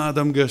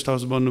धम्माधम गेस्ट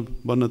हाउस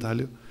बन्न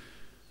थाल्यो।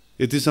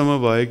 यतिसम्म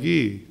भयो कि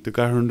त्यो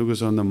काठमाडौँको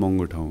सबभन्दा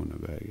महँगो ठाउँ हुन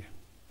गयो कि।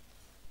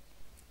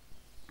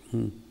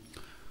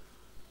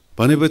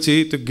 भनेपछि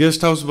त्यो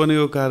गेस्ट हाउस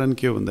बनेको कारण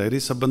के हो भन्दाखेरि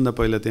सबभन्दा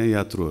पहिला त्यहाँ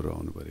यात्रुहरू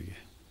आउनु पर्यो कि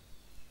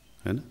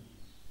हैन।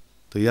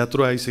 त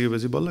यात्रु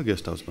आइसकेपछि बल्ल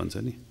गेस्ट हाउस बन्छ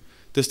नि।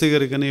 त्यस्तै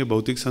गरिकन यो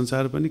भौतिक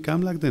संसार पनि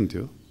काम लाग्दैन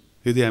थियो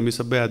यदि हामी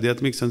सबै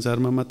आध्यात्मिक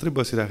संसारमा मात्रै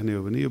बसिराख्ने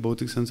हो भने यो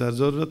भौतिक संसार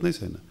जरुरत नै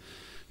छैन,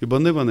 यो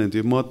बन्दै बन्दैन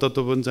थियो।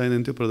 महत्त्व पनि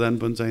चाहिँदैन थियो, प्रधान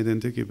पनि चाहिँदैन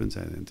थियो, के पनि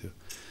चाहिँदैन थियो।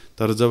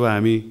 तर जब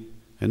हामी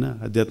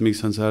हैन आध्यात्मिक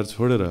संसार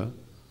छोडेर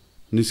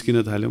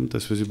निस्किन थाल्यौँ,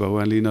 त्यसपछि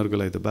भगवानले यिनीहरूको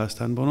लागि त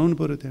वासस्थान बनाउनु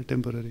पर्यो त्यहाँ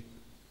टेम्पोररी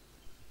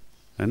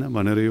हैन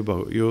भनेर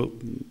यो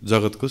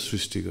जगतको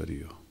सृष्टि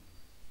गरियो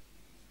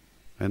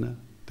हैन।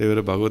 त्यही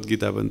भएर भगवत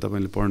गीता पनि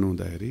तपाईले पढ्नु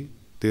हुँदाखेरि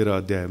 13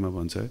 अध्यायमा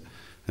भन्छ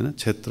हैन,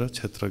 क्षेत्र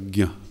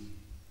क्षेत्रज्ञ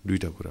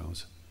दुईटा कुरा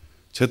आउँछ।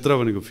 क्षेत्र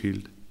भनेको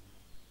फिल्ड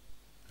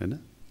हैन,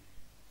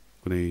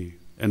 कुनै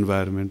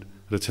एन्भाइरोमेन्ट,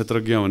 र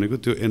क्षेत्रज्ञ भनेको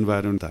त्यो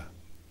एन्भाइरोमेन्ट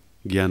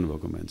ज्ञान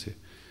भएको मान्छे।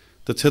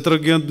 त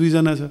क्षेत्रज्ञ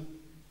दुईजना छ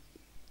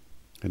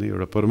हैन,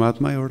 एउटा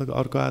परमात्मा, एउटा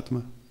अर्को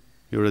आत्मा,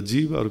 एउटा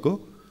जीव, अर्को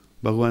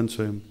भगवान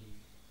स्वयं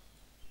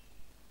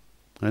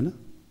हैन।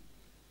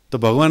 त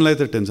भगवानलाई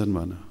त टेन्सन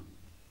भएन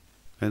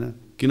हैन।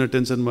 किन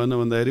टेन्सन भएन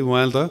भन्दाखेरि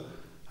उहाँले त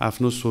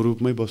आफ्नो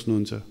स्वरूपमै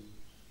बस्नुहुन्छ,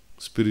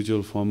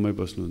 स्पिरिचुअल फर्ममै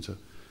बस्नुहुन्छ।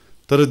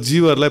 तर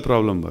जीवहरूलाई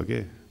प्रब्लम भयो के,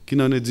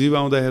 किनभने जीव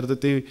आउँदाखेरि त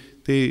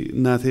त्यही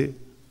नाथे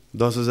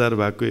 10,000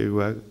 भागको 1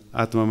 भाग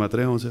आत्मा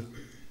मात्रै आउँछ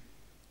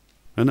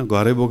हैन।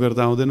 घरै बोकेर त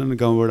आउँदैन नि,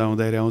 गाउँबाट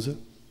आउँदाखेरि आउँछ,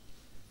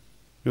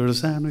 एउटा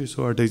सानो यसो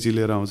अटैची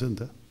लिएर आउँछ नि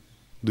त,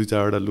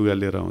 2-4वटा लुगा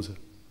लिएर आउँछ।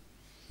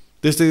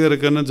 त्यस्तै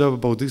गरिकन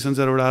जब भौतिक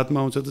संसारबाट आत्मा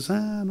आउँछ त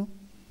सानो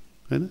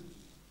हैन,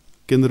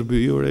 केन्द्र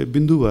एउटा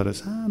बिन्दु भएर,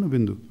 सानो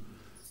बिन्दु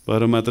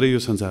भएर मात्रै यो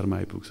संसारमा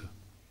आइपुग्छ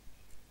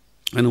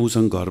हैन।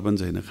 उसँग घर पनि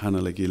छैन,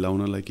 खानालाई केही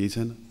लाउनलाई केही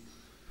छैन।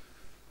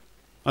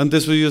 अनि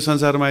त्यसपछि यो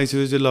संसारमा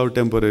आइसकेपछि ल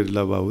टेम्पोररी, ल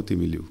बाबु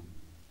तिमी लिऊ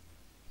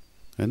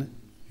हैन,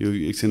 यो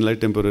एकछिनलाई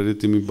टेम्पोररी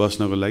तिमी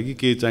बस्नको लागि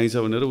के चाहिन्छ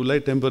भनेर उसलाई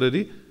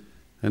टेम्पोररी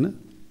हैन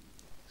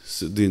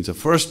दिन्छ।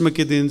 फर्स्टमा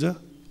के दिन्छ?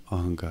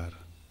 अहङ्कार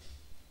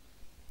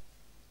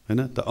हैन।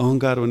 त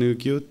अहङ्कार भनेको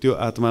के हो? त्यो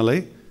आत्मालाई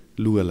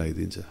लुगा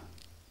लगाइदिन्छ,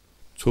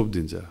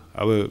 छोपिदिन्छ।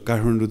 अब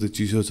काठमाडौँ त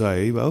चिसो छ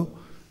है बाउ,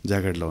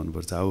 ज्याकेट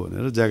लगाउनुपर्छ आऊ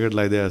भनेर ज्याकेट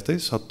लगाइदिए जस्तै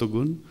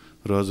सत्वगुण,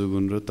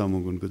 रजोगुण र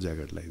तमोगुणको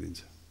ज्याकेट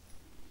लगाइदिन्छ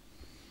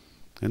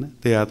हैन।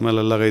 त्यही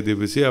आत्मालाई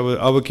लगाइदिएपछि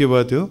अब के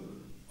भयो? त्यो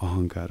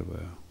अहङ्कार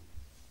भयो।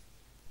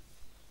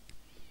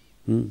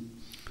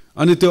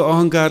 अनि त्यो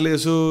अहङ्कारले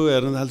यसो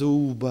हेर्न थाल्छ,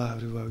 ऊ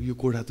बाबरे बाब यो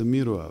कोठा त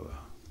मेरो अब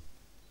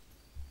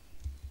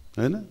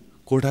हैन,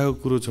 कोठाको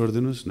कुरो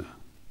छोडिदिनुहोस् न,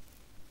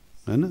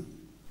 हैन?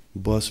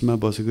 बसमा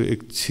बसेको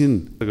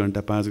एकछिन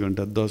घन्टा 5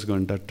 घन्टा 10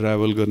 घन्टा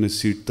ट्राभल गर्ने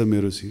सिट त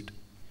मेरो सिट।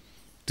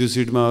 त्यो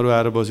सिटमा अरू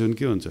आएर बस्यो भने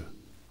के हुन्छ?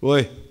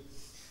 ओए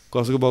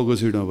कसको बाउको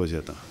सिटमा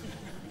बस्या त?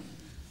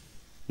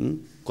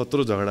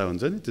 कत्रो झगडा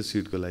हुन्छ नि त्यो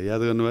सिटको लागि।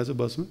 याद गर्नुभएको छ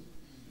बसमा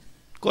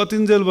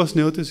कतिन्जेल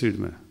बस्ने हो त्यो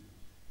सिटमा?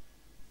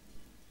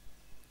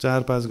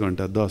 4-5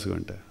 घन्टा 10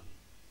 घन्टा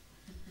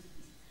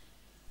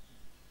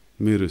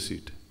मेरो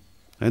सिट,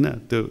 हैन?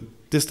 त्यो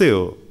त्यस्तै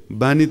हो,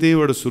 बानी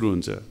त्यहीबाट सुरु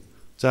हुन्छ,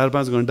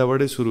 4-5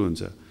 घन्टाबाटै सुरु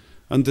हुन्छ।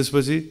 अनि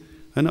त्यसपछि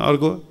हैन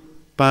अर्को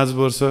 5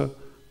 वर्ष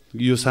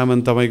यो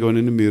सामान तपाईको हो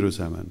भने मेरो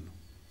सामान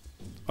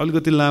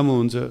अलिकति लामो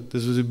हुन्छ।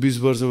 त्यसपछि 20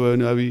 वर्ष भयो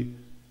भने अभी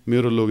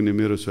मेरो लोग्ने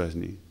मेरो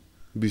स्वास्नी,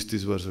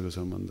 20-30 वर्षको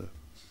सम्बन्ध,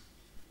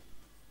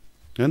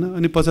 हैन?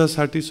 अनि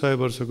 50-60-100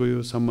 वर्षको यो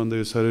सम्बन्ध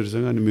यो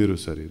शरीरसँग, अनि मेरो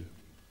शरीर,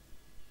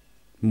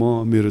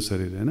 म मेरो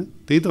शरीर, हैन?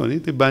 त्यही त हो नि,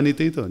 त्यो बानी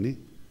त्यही त हो नि।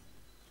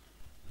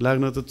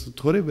 लाग्न त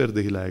थोरै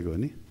बेरदेखि लागेको हो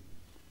नि,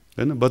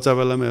 हैन? बच्चा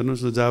बेलामा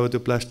हेर्नुहोस् न, जब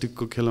त्यो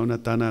प्लास्टिकको खेलौना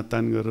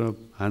तान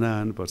गरेर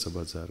हानाहान पर्छ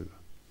बच्चाहरूको,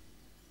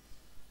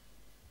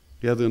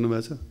 याद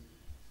गर्नुभएको छ?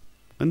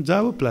 अनि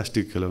जब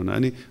प्लास्टिक खेलौना,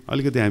 अनि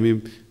अलिकति हामी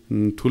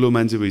ठुलो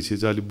मान्छे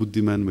भइसकेपछि, अलिक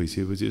बुद्धिमान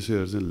भइसकेपछि यसो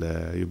हेर्छ,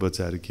 ल्या यो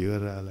बच्चाहरू के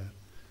गरेर होला,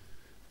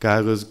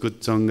 कागजको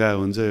चङ्गा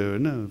हुन्छ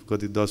हैन,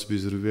 कति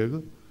 10-20 रुपियाँको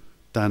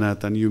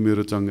तान यो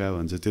मेरो चङ्गा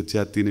भन्छ, त्यो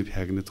च्यात्तिने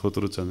फ्याँक्ने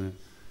थोत्रो चङ्गा,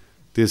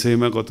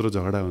 त्यसैमा कत्रो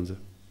झगडा हुन्छ,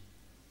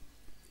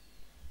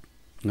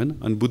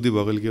 हैन? अनि बुद्धि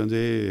भएकोले के भन्छ,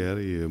 ए यार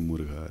यो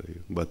मूर्ख अरे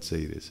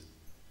बच्चै रहेछ,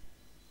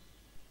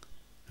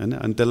 हैन?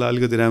 अनि त्यसलाई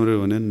अलिकति राम्रो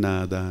भने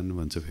नादान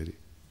भन्छ फेरि,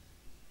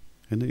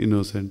 हैन?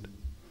 इनोसेन्ट।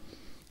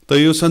 त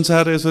यो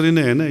संसार यसरी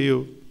नै, हैन? यो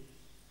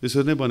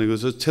यसरी नै बनेको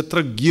छ।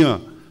 क्षेत्रज्ञ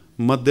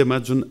मध्येमा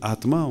जुन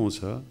आत्मा आउँछ,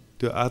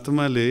 त्यो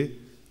आत्माले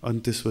अनि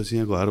त्यसपछि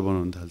यहाँ घर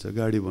बनाउन थाल्छ,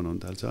 गाडी बनाउन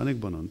थाल्छ, अनेक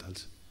बनाउन थाल्छ,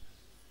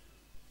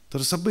 तर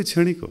सबै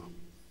क्षणिक हो,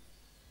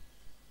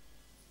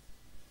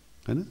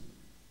 हैन?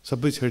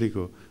 सबै क्षणिक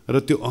हो। र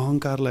त्यो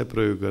अहङ्कारलाई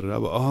प्रयोग गरेर,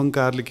 अब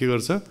अहङ्कारले के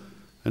गर्छ,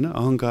 हैन?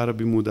 अहङ्कार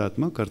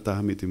विमुदात्मा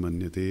कर्ताहमिति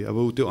मन्यते। अब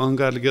त्यो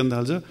अहङ्कारले के भन्न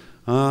थाल्छ,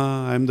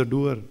 आई एम द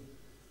डुअर,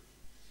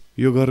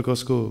 यो घर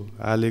कसको?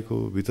 हालेको,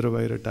 भित्र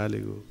बाहिर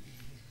टालेको,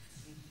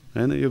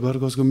 हैन? यो घर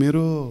कसको?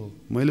 मेरो,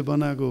 मैले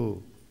बनाएको,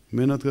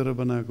 मेहनत गरेर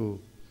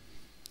बनाएको।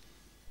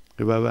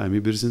 ए बाबा हामी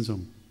बिर्सिन्छौँ,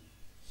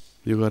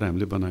 यो घर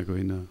हामीले बनाएको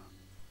होइन,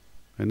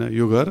 हैन?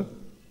 यो घर,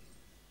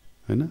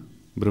 हैन,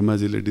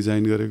 ब्रह्माजीले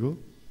डिजाइन गरेको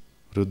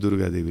र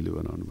दुर्गा देवीले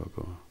बनाउनु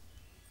भएको,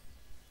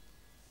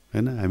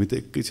 हैन? हामी त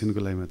एकैछिनको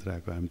लागि मात्र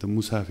आएको, हामी त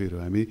मुसाफिर हो,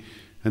 हामी,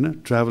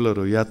 हैन? ट्राभलर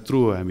हो, यात्रु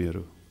हो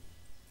हामीहरू।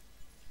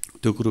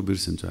 त्यो कुरो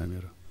बिर्सिन्छौँ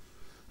हामीहरू।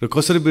 र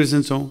कसरी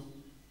बिर्सिन्छौँ,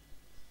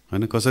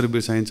 हैन? कसरी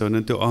बिर्साइन्छ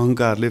भने त्यो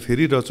अहङ्कारले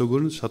फेरि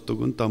रजोगुण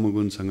सत्वगुण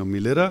तमोगुणसँग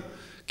मिलेर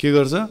के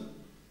गर्छ,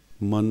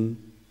 मन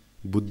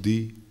बुद्धि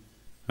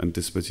अनि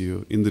त्यसपछि यो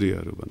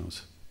इन्द्रियहरू बनाउँछ,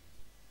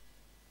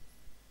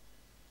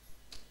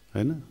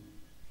 हैन?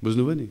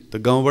 बुझ्नुभयो नि?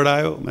 त गाउँबाट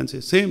आयो मान्छे,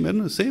 सेम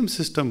हेर्नु, सेम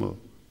सिस्टम हो।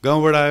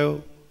 गाउँबाट आयो,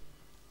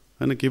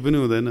 हैन, केही पनि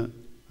हुँदैन,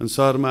 अनि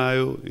सहरमा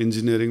आयो,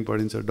 इन्जिनियरिङ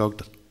पढिन्छ,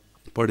 डक्टर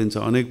पढिन्छ,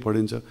 अनेक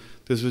पढिन्छ,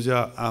 त्यसपछि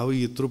आऊ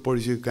यत्रो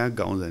पढिसक्यो कहाँ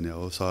गाउँ जाने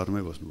हो,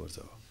 सहरमै बस्नुपर्छ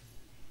हो,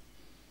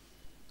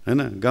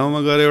 हैन? गाउँमा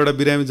गएर एउटा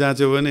बिरामी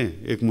जाँच्यो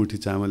भने 1 मुठी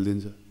चामल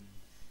दिन्छ,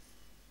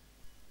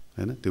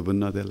 हैन? त्यो पनि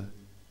नदेला।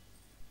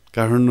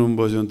 काठमाडौँमा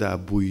बस्यो भने त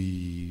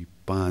बुई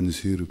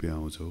 500 रुपियाँ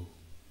आउँछ हो,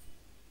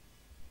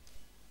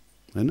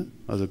 हैन?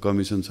 अझ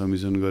कमिसन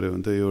समिसन गऱ्यो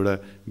भने त एउटा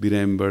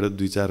बिरामीबाट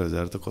 2-4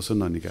 हजार त कसो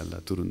ननिकाल्ला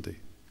तुरुन्तै,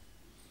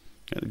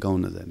 गाउँ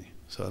नजाने,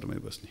 सहरमै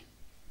बस्ने,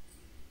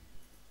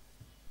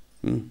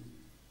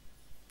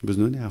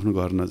 बुझ्नु नि? आफ्नो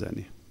घर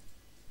नजाने,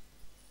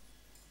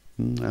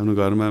 आफ्नो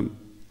घरमा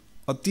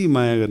अति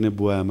माया गर्ने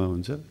बुवा आमा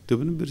हुन्छ, त्यो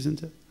पनि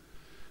बिर्सिन्छ।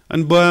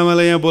 अनि बुवा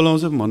आमालाई यहाँ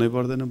बोलाउँछ, मनै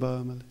पर्दैन बुवा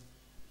आमालाई।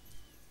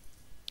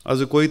 अझ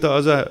कोही त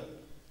अझ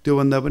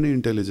त्योभन्दा पनि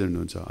इन्टेलिजेन्ट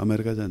हुन्छ,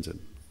 अमेरिका जान्छन्,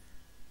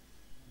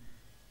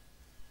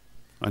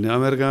 अनि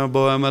अमेरिकामा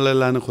बुवा आमालाई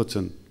लान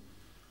खोज्छन्,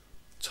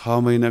 6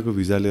 महिनाको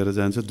भिजा लिएर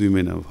जान्छ, 2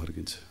 महिनामा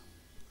फर्किन्छ,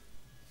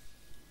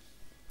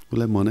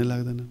 उसलाई मनै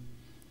लाग्दैन।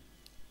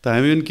 त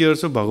हामी पनि के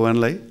गर्छौँ,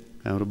 भगवान्लाई,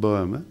 हाम्रो बुवा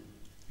आमा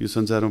यो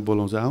संसारमा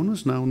बोलाउँछ,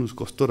 आउनुहोस् न आउनुहोस्,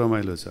 कस्तो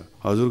रमाइलो छ,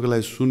 हजुरको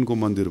लागि सुनको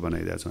मन्दिर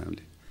बनाइदिएको छौँ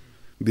हामीले,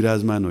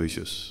 विराजमान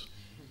होइसोस्।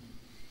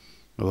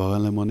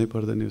 भगवान्लाई मनै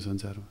पर्दैन यो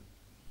संसारमा,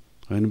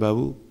 होइन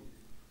बाबु,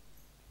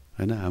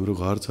 होइन? हाम्रो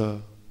घर छ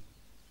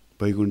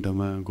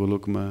वैकुण्ठमा,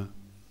 गोलोकमा,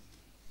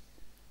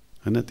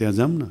 होइन? त्यहाँ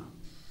जाऊँ न,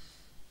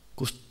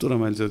 कस्तो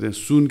रमाइलो छ त्यहाँ,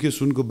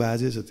 सुनको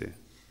बाजे छ त्यहाँ,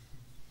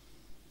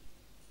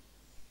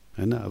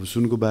 होइन? अब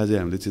सुनको बाजे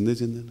हामीले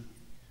चिन्दैन,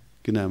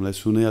 किन? हामीलाई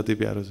सुनै अति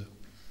प्यारो छ,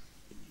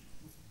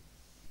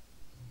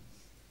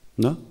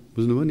 न?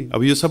 बुझ्नुभयो नि?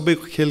 अब यो सबै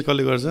खेल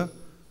कसले गर्छ?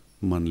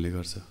 मनले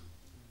गर्छ,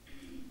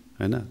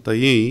 हैन? त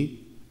यही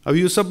अब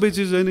यो सबै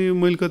चिज हैन, यो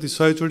मैले कति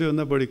 100 चोटि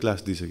भन्दा बढी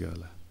क्लास दिइसके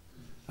होला,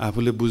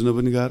 आफूले बुझ्न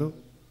पनि गाह्रो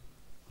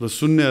र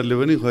सुन्नेहरूले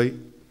पनि खै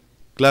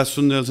क्लास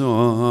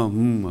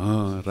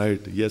सुन्नेहरुसँग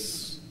राइट यस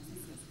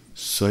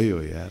सही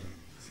हो यार,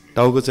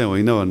 टाउको चाहिँ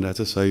होइन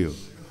भनिरहेछ, सही हो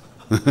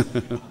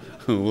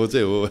हो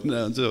चाहिँ हो भनेर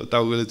भन्छ,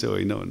 टाउकोले चाहिँ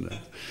होइन भनेर।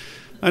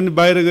 अनि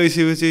बाहिर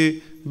गइसकेपछि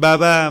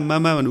बाबा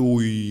मामा भने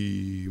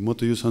उही म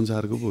त यो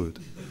संसारको पो हो त।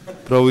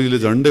 प्रभुजीले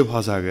झन्डै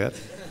फसाएको यार,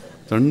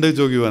 झन्डै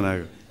जोगी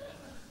बनाएको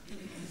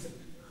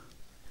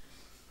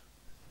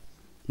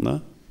न।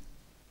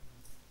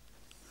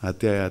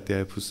 हात्ती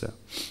आयो फुस्सा।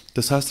 त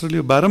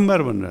शास्त्रले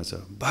बारम्बार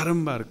भनिरहेछ,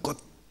 बारम्बार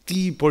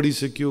कति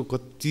पढिसक्यो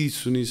कति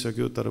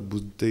सुनिसक्यो तर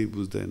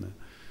बुझ्दैन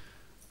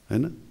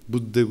हैन,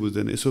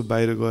 बुझ्दैन। यसो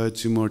बाहिर गयो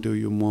चिमट्यो,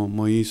 यो म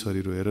यही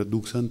शरीर हो हेरेर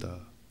दुख्छ नि त,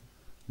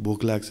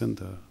 भोक लाग्छ नि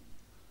त।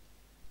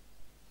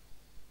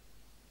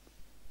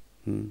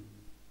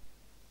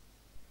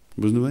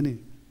 बुझ्नुभयो नि।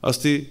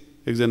 अस्ति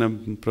एकजना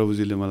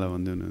प्रभुजीले मलाई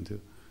भन्दै हुनुहुन्थ्यो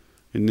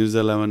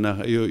निर्जलामा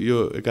यो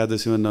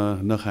एकादशीमा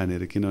नखाने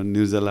अरे, किनभने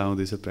निर्जला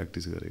आउँदैछ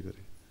प्र्याक्टिस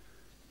गरे।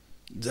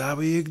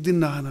 जब एक दिन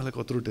नखानालाई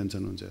कत्रो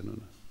टेन्सन हुन्छ हेर्नु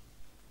न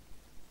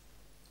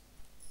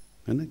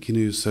हैन। किन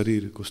यो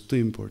शरीर कस्तो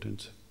इम्पोर्टेन्ट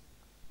छ,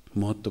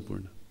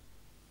 महत्त्वपूर्ण।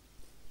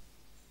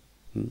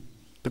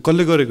 त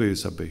कसले गरेको यो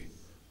सबै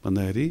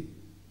भन्दाखेरि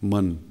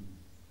मन,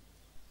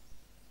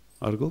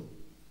 अर्को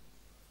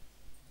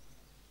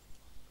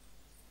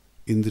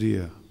इन्द्रिय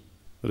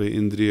र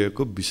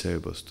इन्द्रियको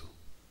विषयवस्तु।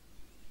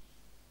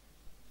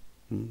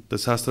 त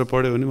शास्त्र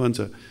पढ्यो भने भन्छ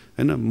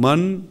हैन,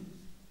 मन,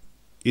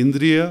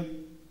 इन्द्रिय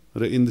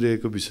र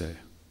इन्द्रियको विषय,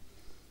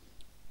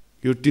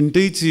 यो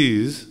तिनटै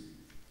चिज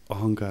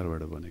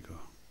अहङ्कारबाट बनेको।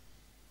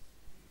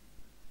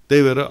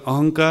 त्यही भएर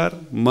अहङ्कार,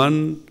 मन,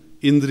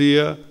 इन्द्रिय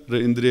र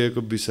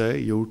इन्द्रियको विषय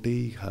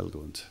एउटै खालको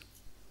हुन्छ।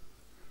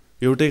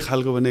 एउटै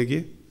खालको भने के,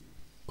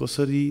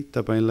 कसरी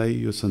तपाईलाई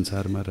यो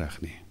संसारमा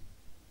राख्ने,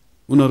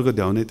 उनीहरूको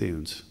ध्यानै त्यही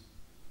हुन्छ।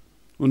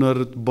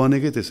 उनीहरू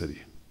बनेकै त्यसरी।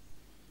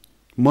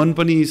 मन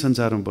पनि यी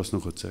संसारमा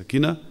बस्न खोज्छ,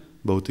 किन?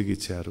 भौतिक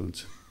इच्छाहरू हुन्छ।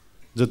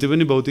 जति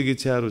पनि भौतिक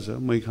इच्छाहरू छ,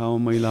 मै खाऊँ,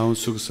 मै लाऊँ,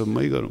 सुख सब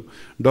मै गरौँ,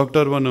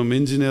 डक्टर बनौँ,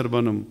 इन्जिनियर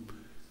बनौँ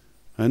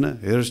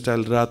हैन,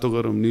 हेयरस्टाइल रातो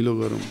गरौँ, निलो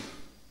गरौँ,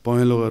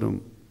 पहेँलो गरौँ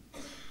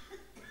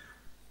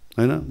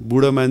हैन।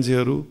 बुढा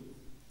मान्छेहरू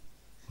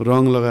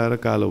रङ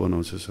लगाएर कालो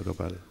बनाउँछ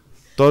कपाल,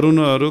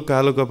 तरुणहरू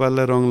कालो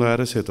कपाललाई रङ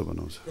लगाएर सेतो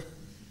बनाउँछ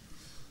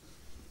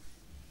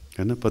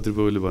हैन।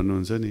 पत्रिप्रभुले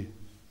भन्नुहुन्छ नि,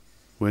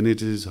 when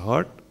it is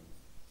hot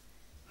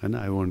and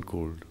I want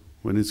cold,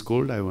 when it's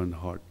cold I want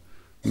hot,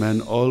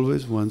 man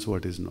always wants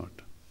what is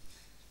not।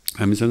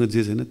 हामीसँग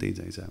जे छैन त्यही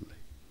चाहिन्छ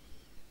हामीलाई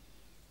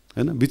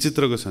हैन।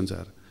 विचित्रको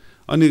संसार।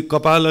 अनि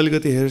कपाल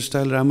अलिकति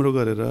हेयरस्टाइल राम्रो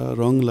गरेर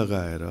रङ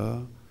लगाएर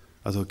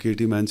अथवा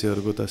केटी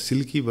मान्छेहरूको त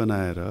सिल्की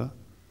बनाएर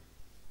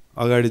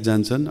अगाडि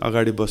जान्छन्,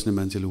 अगाडि बस्ने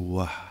मान्छेले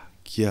वाह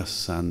क्या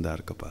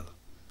शानदार कपाल,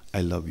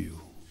 आई लभ यु।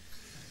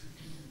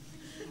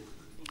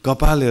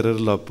 कपाल हेरेर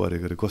लभ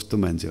परेको रे, कस्तो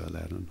मान्छे होला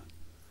हेर्नु न।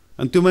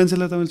 अनि त्यो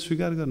मान्छेलाई तपाईँले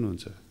स्वीकार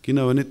गर्नुहुन्छ,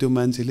 किनभने त्यो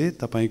मान्छेले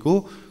तपाईँको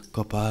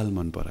कपाल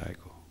मन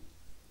पराएको।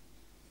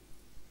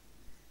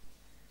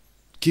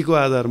 के को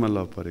आधारमा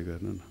लभ परेको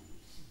हेर्नु न,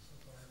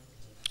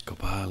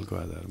 कपालको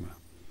आधारमा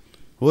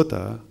हो त।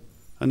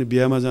 अनि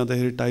बिहामा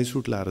जाँदाखेरि टाई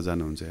सुट लाएर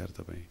जानुहुन्छ यार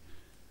तपाईँ,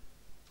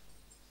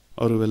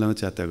 अरू बेलामा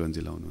च्यात्ता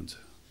गन्जी लाउनुहुन्छ।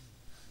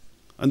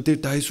 अनि त्यो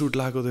टाई सुट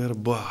लगाएको देखेर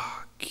वाह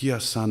क्या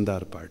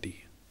शानदार पार्टी,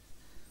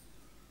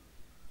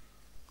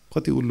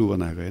 कति उल्लु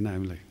बनाएको होइन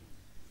हामीलाई,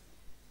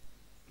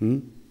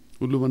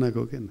 उल्लु बनाएको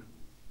हो किन?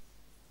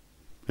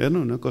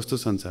 हेर्नु न कस्तो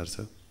संसार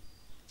छ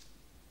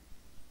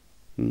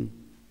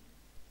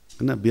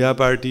होइन। बिहा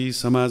पार्टी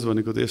समाज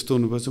भनेको त यस्तो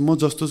हुनुपर्छ, म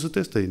जस्तो छु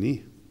त्यस्तै नि।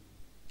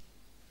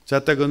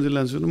 च्यात्ता गन्जी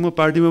लान्छु म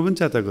पार्टीमा पनि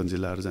च्यात्ता गन्जी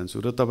लाएर जान्छु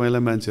र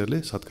तपाईँलाई मान्छेहरूले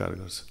सत्कार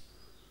गर्छ।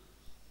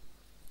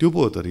 त्यो पो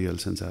हो त रियल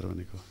संसार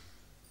भनेको,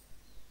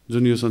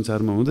 जुन यो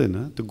संसारमा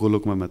हुँदैन, त्यो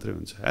गोलोकमा मात्रै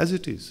हुन्छ। As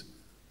it is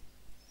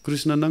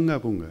Krishna Nanga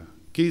पुङ्गा,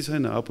 केही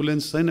छैन,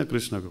 अपुलेन्स छैन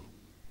कृष्णको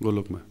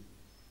गोलोकमा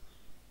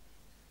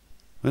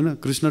होइन।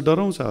 कृष्ण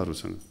डराउँछ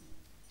अरूसँग,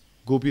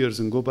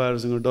 गोपीहरूसँग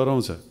गोपाहरूसँग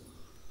डराउँछ,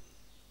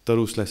 तर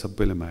उसलाई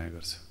सबैले माया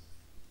गर्छ।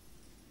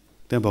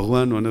 त्यहाँ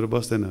भगवान भनेर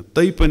बस्दैन,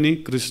 तैपनि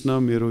कृष्ण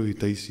मेरो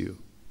हितैषी हो।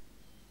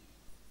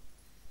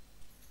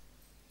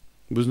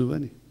 बुझ्नुभयो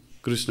नि?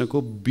 कृष्णको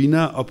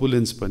बिना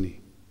अपुलेन्स पनि,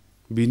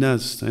 बिना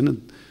होइन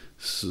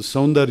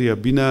सौन्दर्य,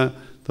 बिना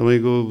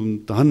तपाईँको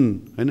धन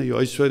होइन, यो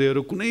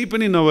ऐश्वर्यहरू कुनै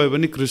पनि नभए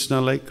पनि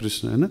कृष्णलाई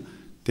कृष्ण होइन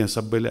त्यहाँ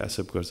सबैले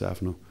एक्सेप्ट गर्छ,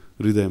 आफ्नो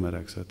हृदयमा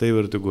राख्छ। त्यही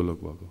भएर त्यो गोलोक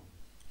भएको।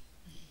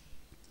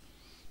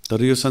 तर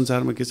यो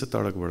संसारमा के छ,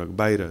 तडक भडक,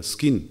 बाहिर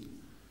स्किन,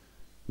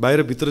 बाहिर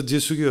भित्र जे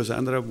सुकै होस्,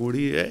 आन्द्रा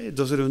बुढी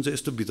जसरी हुन्छ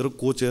यस्तो भित्र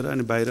कोचेर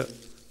अनि बाहिर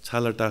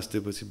छाला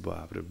टाँसिदिएपछि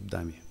बाफ्रे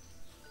दामी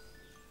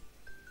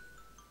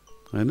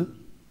होइन।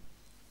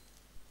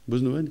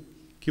 बुझ्नुभयो नि?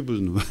 के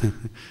बुझ्नुभयो?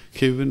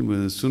 केही पनि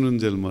बुझ्नु,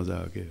 सुनुन्जेल मजा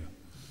हो के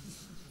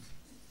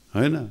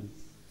होइन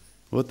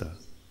हो त।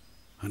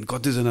 अनि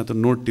कतिजना त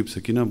नोट टिप्छ,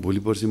 किन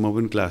भोलि पर्सि म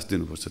पनि क्लास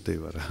दिनुपर्छ त्यही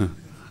भएर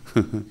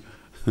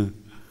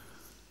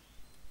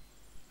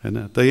होइन।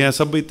 त यहाँ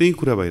सबै त्यही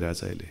कुरा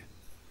भइरहेछ अहिले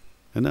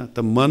होइन। त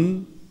मन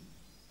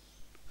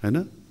होइन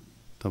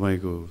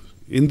तपाईँको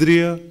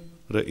इन्द्रिय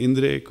र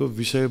इन्द्रियको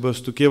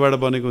विषयवस्तु केबाट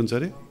बनेको हुन्छ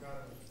अरे?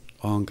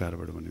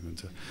 अहङ्कारबाट बनेको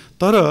हुन्छ।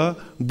 तर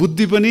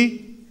बुद्धि पनि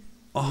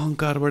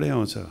अहङ्कारबाटै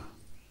आउँछ।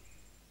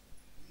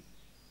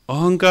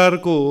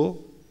 अहङ्कारको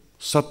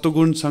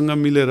सत्वगुणसँग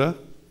मिलेर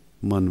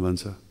मन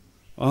बन्छ,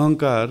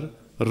 अहंकार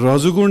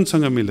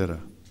रजोगुणसँग मिलेर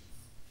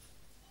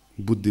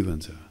बुद्धि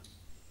बन्छ,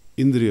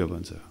 इन्द्रिय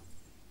बन्छ,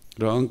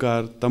 र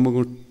अहंकार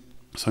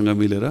तमोगुणसँग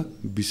मिलेर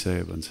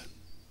विषय बन्छ।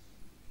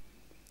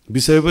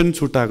 विषय पनि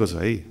छुट्टाएको छ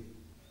है।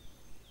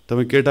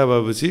 तपाईँ केटा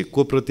भएपछि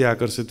को प्रति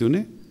आकर्षित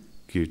हुने?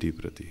 केटी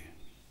प्रति।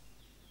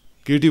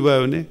 केटी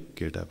भयो भने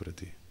केटा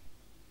प्रति,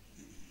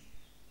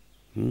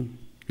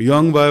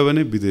 यङ भयो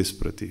भने विदेश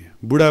प्रति,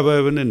 बुढा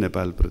भयो भने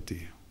नेपाल प्रति।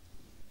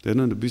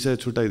 हेर्नु न, विषय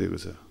छुट्याइदिएको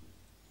छ।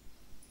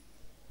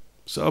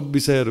 सब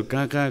विषयहरू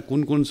कहाँ कहाँ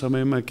कुन कुन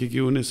समयमा के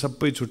हुने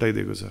सबै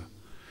छुट्याइदिएको छ।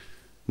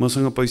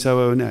 मसँग पैसा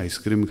भयो भने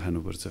आइसक्रिम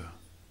खानुपर्छ,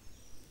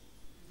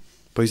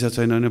 पैसा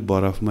छैन भने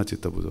बरफमा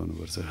चित्त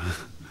बुझाउनुपर्छ।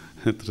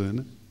 यत्रो होइन,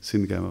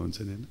 सिन्कामा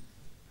हुन्छ नि होइन।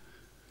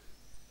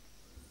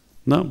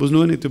 न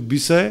बुझ्नुभयो नि, त्यो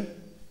विषय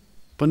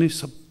पनि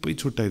सबै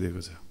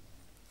छुट्याइदिएको छ।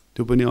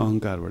 त्यो पनि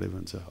अहंकारबाटै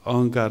भन्छ,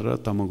 अहंकार र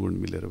तमोगुण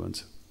मिलेर भन्छ।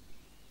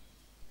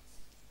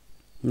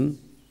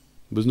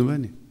 बुझ्नुभयो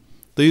नि?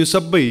 त यो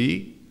सबै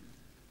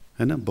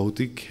होइन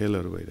भौतिक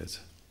खेलहरू भइरहेछ।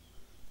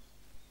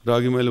 र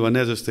अघि मैले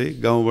भने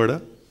जस्तै गाउँबाट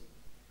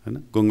होइन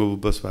गङ्गो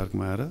बस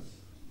पार्कमा आएर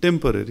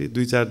टेम्पररी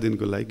 2-4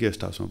 दिनको लागि गेस्ट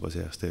हाउसमा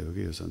बसे जस्तै हो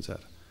कि यो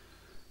संसार।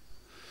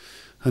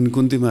 अनि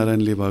कुन्ती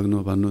महारानीले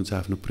भन्नुहुन्छ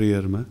आफ्नो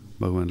प्रेयरमा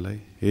भगवानलाई,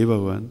 हे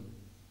भगवान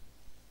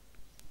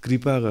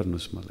कृपा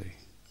गर्नुहोस् मलाई।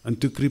 अनि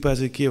त्यो कृपा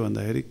चाहिँ के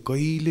भन्दाखेरि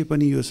कहिले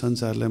पनि यो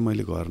संसारलाई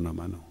मैले घर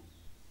नमानौँ,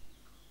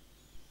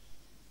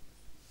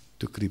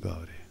 त्यो कृपा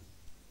हो रे।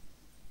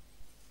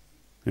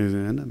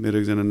 होइन, मेरो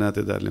एकजना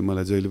नातेदारले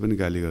मलाई जहिले पनि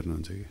गाली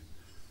गर्नुहुन्छ कि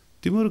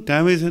तिमीहरू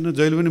कामै छैन,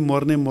 जहिले पनि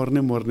मर्ने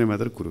मर्ने मर्ने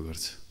मात्र कुरो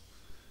गर्छ।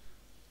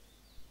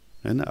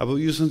 होइन, अब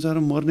यो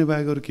संसारमा मर्ने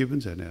बाहेक अरू केही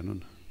पनि छैन। हेर्नु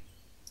न,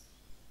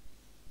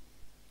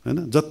 होइन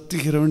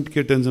जतिखेर पनि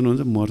के टेन्सन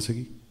हुन्छ, मर्छ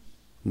कि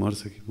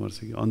मर्छ कि मर्छ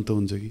कि, अन्त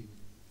हुन्छ कि,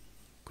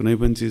 कुनै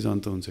पनि चिज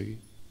अन्त हुन्छ कि।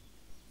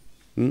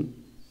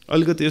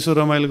 अलिकति यसो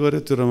रमाइलो गऱ्यो,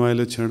 त्यो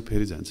रमाइलो क्षण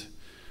फेरि जान्छ।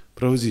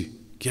 प्रभुजी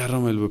क्या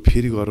रमाइलो भयो,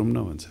 फेरि गरौँ न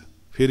भन्छ।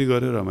 फेरि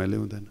गऱ्यो रमाइलो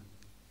हुँदैन।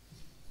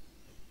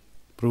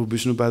 प्रभु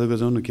विष्णु पादुका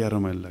जाउँ न, क्या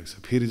रमाइलो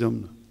लाग्छ, फेरि जाउँ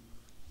न।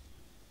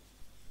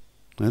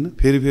 होइन,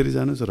 फेरि फेरि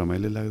जानु चाहिँ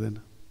रमाइलो लाग्दैन।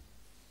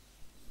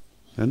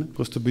 होइन,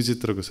 कस्तो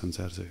विचित्रको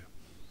संसार छ यो।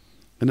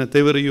 होइन,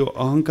 त्यही भएर यो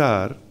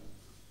अहंकार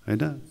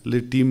होइन ले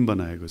टिम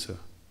बनाएको छ।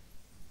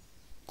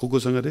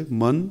 कोसँग रे?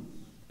 मन,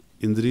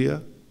 इन्द्रिय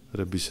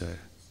र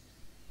विषय।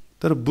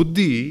 तर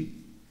बुद्धि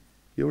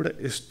एउटा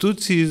यस्तो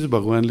चिज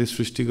भगवानले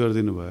सृष्टि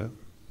गरिदिनु भयो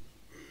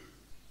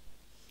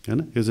होइन,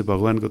 यो चाहिँ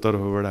भगवानको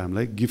तर्फबाट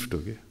हामीलाई गिफ्ट हो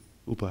कि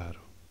उपहार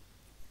हो।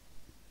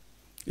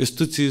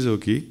 यस्तो चिज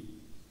हो कि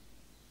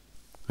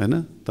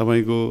होइन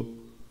तपाईँको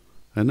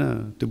होइन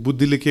त्यो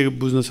बुद्धिले के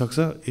बुझ्न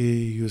सक्छ,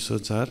 ए यो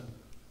संसार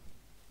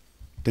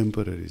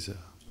टेम्पररी छ,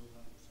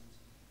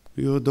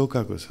 यो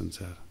धोकाको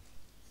संसार,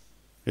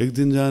 एक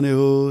दिन जाने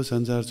हो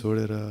संसार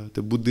छोडेर।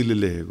 त्यो बुद्धिले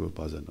लेखेको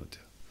भजन हो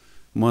त्यो।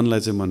 मनलाई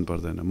चाहिँ मन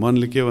पर्दैन।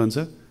 मनले के भन्छ?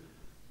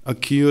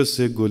 अखियों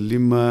से गोली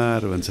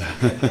मार भन्छ।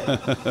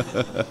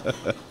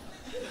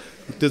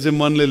 त्यो चाहिँ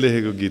मनले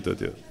लेखेको गीत हो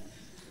त्यो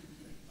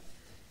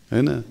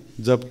होइन।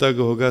 जब तक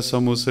होगा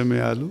समोसे में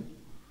आलू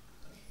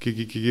के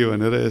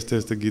भनेर यस्तो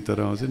यस्तो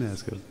गीतहरू आउँछ नि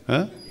आजकल।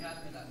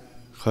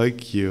 खै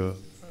के हो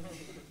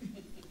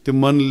त्यो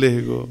मनले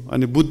लेखेको।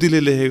 अनि बुद्धिले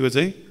लेखेको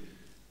चाहिँ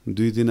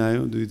 2 दिन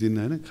आयो 2 दिन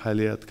होइन,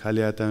 खाली हात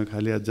आयो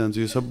खाली हात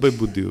जान्छु, यो सबै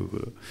बुद्धिको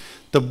कुरो।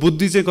 त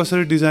बुद्धि चाहिँ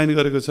कसरी डिजाइन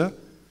गरेको छ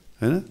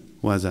होइन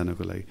वहाँ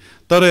जानको लागि।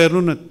 तर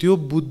हेर्नु न, त्यो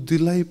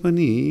बुद्धिलाई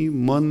पनि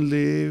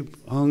मनले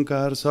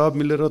अहंकार सब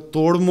मिलेर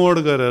तोडमोड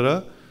गरेर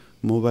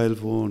मोबाइल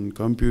फोन,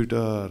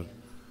 कम्प्युटर,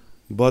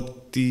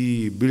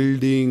 बत्ती,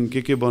 बिल्डिङ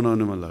के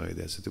बनाउनुमा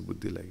लगाइदिएछ त्यो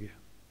बुद्धिलाई।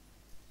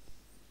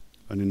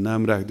 अनि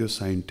नाम राखिदियो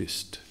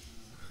साइन्टिस्ट।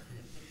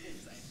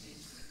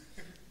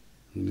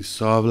 अनि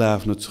सबलाई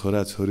आफ्नो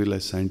छोरा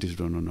छोरीलाई साइन्टिस्ट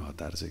बनाउन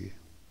हतार छ कि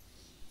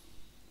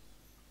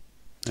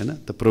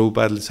होइन। त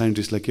प्रभुपादले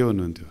साइन्टिस्टलाई के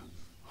भन्नुहुन्थ्यो?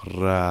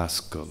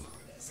 रास्कल।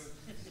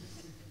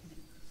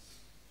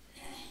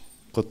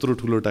 कत्रो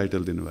ठुलो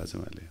टाइटल दिनुभएको छ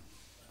उहाँले,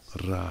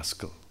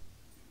 रास्कल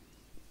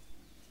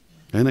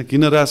होइन।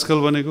 किन रास्कल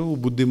भनेको? ऊ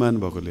बुद्धिमान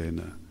भएकोले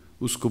होइन,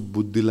 उसको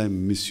बुद्धिलाई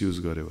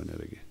मिसयुज गर्यो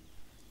भनेर कि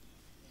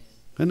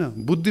होइन।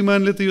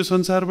 बुद्धिमानले त यो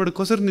संसारबाट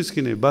कसरी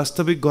निस्किने,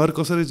 वास्तविक घर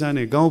कसरी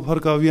जाने, गाउँ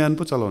फर्क अभियान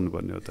पो चलाउनु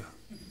पर्ने हो त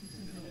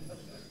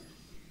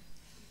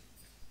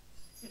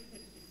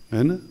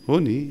होइन। हो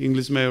नि,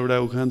 इङ्ग्लिसमा एउटा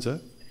उखान छ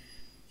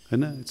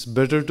होइन, it's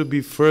better to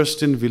be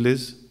first in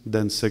village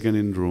then second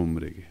in Rome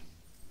रे कि।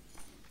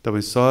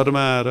 तपाईँ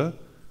सहरमा आएर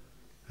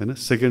होइन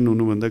सेकेन्ड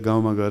हुनुभन्दा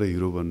गाउँमा गएर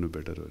हिरो बन्नु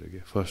बेटर हो रे कि,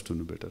 फर्स्ट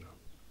हुनु बेटर हो।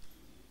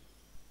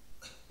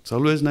 It's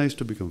always nice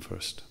to become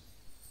first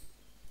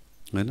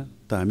होइन।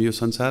 त हामी यो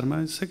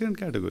संसारमा सेकेन्ड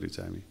क्याटेगोरी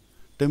छ, हामी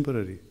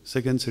टेम्पररी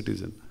सेकेन्ड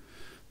सिटिजन।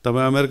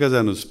 तपाईँ अमेरिका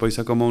जानुहोस्,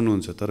 पैसा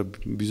कमाउनुहुन्छ, तर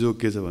बिजोग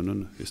के छ भन्नु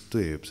न, यस्तो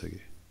हेप छ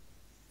कि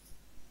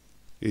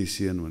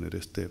एसियन भनेर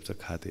यस्तो हेप छ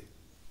खाते।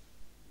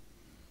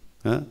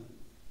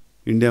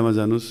 इन्डियामा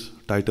जानुहोस्,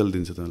 टाइटल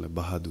दिन्छ तपाईँलाई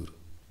बहादुर।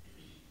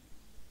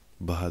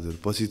 बहादुर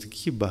पछि त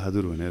के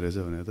बहादुर हुने रहेछ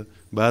भने त,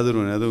 बहादुर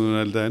हुने त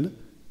उनीहरूले त होइन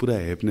पुरा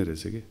हेप्ने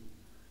रहेछ कि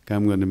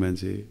काम गर्ने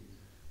मान्छे,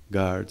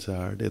 गार्ड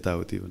सार्ड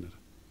यताउति भनेर।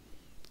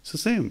 सो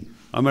सेम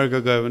अमेरिका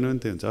गयो भने पनि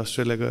त्यही हुन्छ,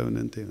 अस्ट्रेलिया गयो भने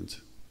पनि त्यही हुन्छ।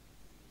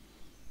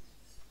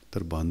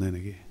 तर भन्दैन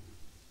कि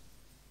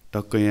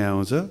टक्क यहाँ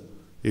आउँछ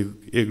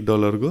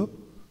 $1 को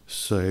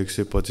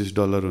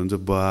 $125 हुन्छ,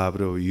 बाप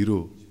रे हिरो।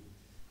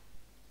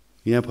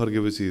 यहाँ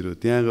फर्केपछि हिरो,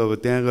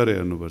 त्यहाँ गएर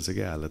हेर्नुपर्छ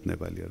क्या हालत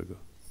नेपालीहरूको,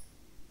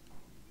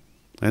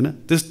 होइन?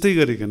 त्यस्तै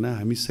गरिकन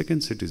हामी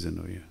सेकेन्ड सिटिजन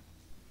हो यहाँ,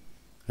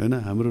 होइन?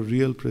 हाम्रो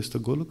रियल प्लेस त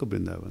गोलोक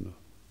वृन्दावन हो,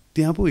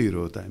 त्यहाँ पो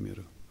हिरो हो त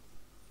हामीहरू।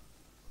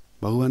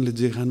 भगवान्ले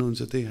जे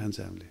खानुहुन्छ त्यही खान्छ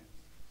हामीले,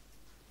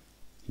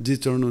 जे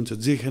चढ्नुहुन्छ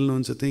जे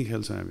खेल्नुहुन्छ त्यही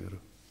खेल्छौँ हामीहरू।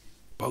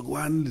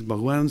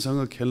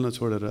 भगवान्सँग खेल्न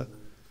छोडेर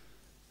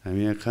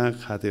हामी यहाँ कहाँ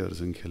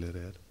खातेहरूसँग खेलेर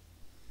यार,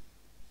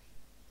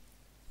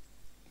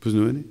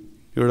 बुझ्नुभयो नि?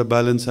 एउटा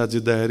ब्यालेन्स साथ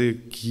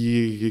जित्दाखेरि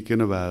के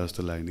किन भए जस्तो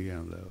लाग्ने कि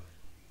हामीलाई,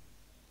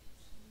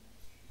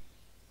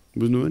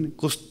 बुझ्नुभयो नि?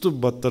 कस्तो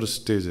बत्तर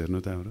स्टेज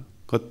हेर्नु त हाम्रो,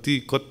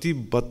 कति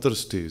बत्तर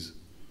स्टेज,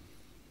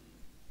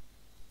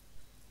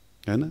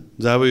 होइन?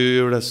 जब यो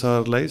एउटा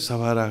सहरलाई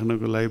सफा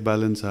राख्नको लागि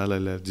ब्यालेन्स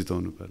हालेर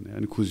जिताउनु पर्ने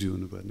अनि खुसी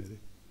हुनुपर्ने रे,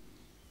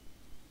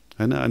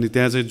 होइन? अनि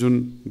त्यहाँ चाहिँ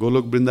जुन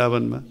गोलोक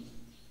वृन्दावनमा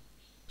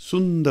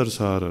सुन्दर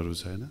सहरहरू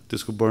छ, होइन?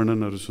 त्यसको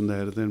वर्णनहरू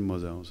सुन्दाखेरि चाहिँ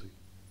मजा आउँछ,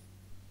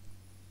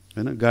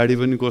 होइन? गाडी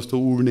पनि कस्तो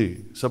उड्ने,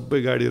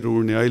 सबै गाडीहरू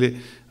उड्ने। अहिले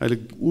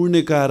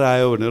उड्ने कार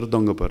आयो भनेर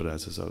दङ्ग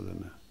परिरहेछ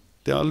सबजना।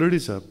 त्यहाँ अलरेडी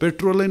छ,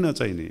 पेट्रोलै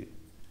नचाहिने,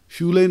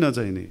 फ्युलै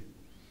नचाहिने,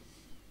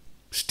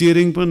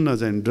 स्टियरिङ पनि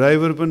नचाहिने,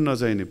 ड्राइभर पनि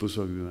नचाहिने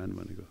पुष्पक विमान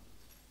भनेको।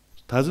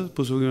 थाहा छ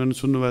पुष्पक विमान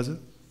सुन्नुभएको छ?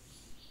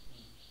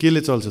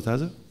 केले चल्छ थाहा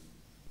छ?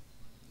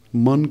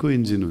 मनको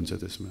इन्जिन हुन्छ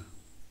त्यसमा।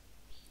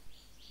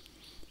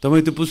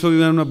 तपाईँ त्यो पुष्पक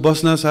विमानमा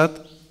बस्न साथ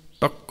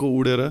टक्क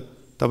उडेर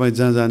तपाईँ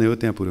जहाँ जाने हो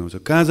त्यहाँ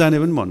पुर्याउँछ। कहाँ जाने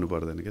पनि भन्नु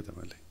पर्दैन क्या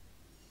तपाईँले,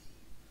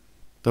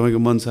 तपाईँको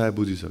मन चाहे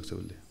बुझिसक्छ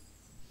उसले।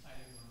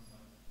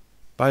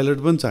 पाइलट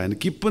पनि चाहिएन,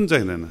 किप पनि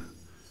चाहिँदैन,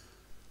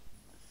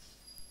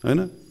 होइन?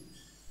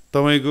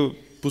 तपाईँको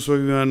पुष्पक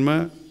विमानमा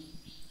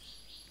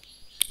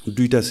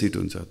 2टा सिट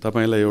हुन्छ,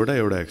 तपाईँलाई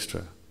एउटा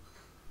एक्स्ट्रा,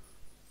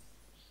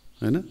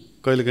 होइन?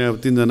 कहिलेकाहीँ अब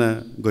 3जना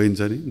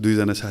गइन्छ नि,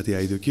 2जना साथी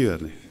आइदियो के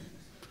गर्ने?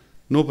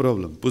 नो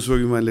प्रब्लम, पुष्पक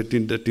विमानले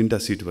 3टा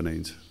सिट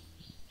बनाइन्छ।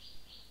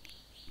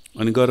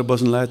 अनि गएर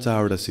बस्नु लाग्यो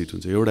 4वटा सिट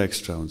हुन्छ, एउटा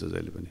एक्स्ट्रा हुन्छ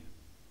जहिले पनि।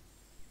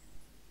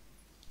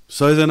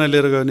 100 जना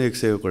लिएर गयो भने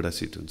 101वटा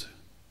सिट हुन्छ।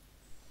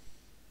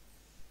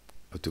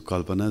 अब त्यो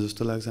कल्पना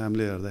जस्तो लाग्छ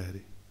हामीले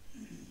हेर्दाखेरि,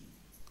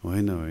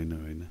 होइन होइन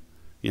होइन।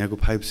 यहाँको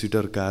 5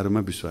 सिटर कारमा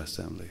विश्वास छ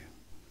हामीलाई,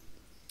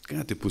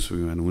 कहाँ त्यो पुष्पक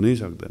विमान हुनै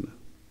सक्दैन।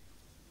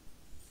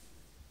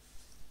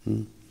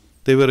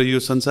 त्यही भएर यो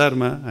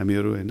संसारमा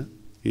हामीहरू, होइन,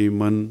 यी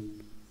मन,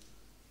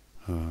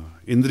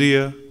 इन्द्रिय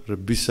र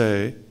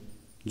विषय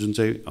जुन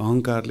चाहिँ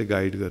अहङ्कारले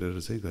गाइड गरेर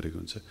चाहिँ गरेको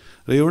हुन्छ,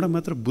 र एउटा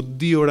मात्र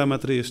बुद्धि, एउटा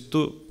मात्र यस्तो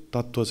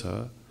तत्त्व छ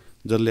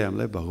जसले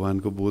हामीलाई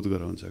भगवानको बोध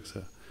गराउन सक्छ,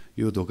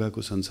 यो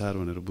धोकाको संसार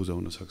भनेर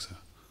बुझाउन सक्छ,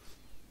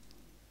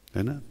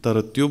 होइन?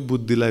 तर त्यो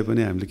बुद्धिलाई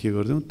पनि हामीले के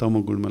गर्छौँ?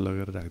 तमोगुणमा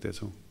लगेर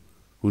राख्दैछौँ।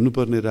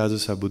 हुनुपर्ने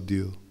राजसा बुद्धि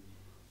हो,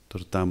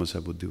 तर तामसा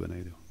बुद्धि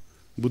बनाइदिउँ।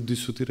 बुद्धि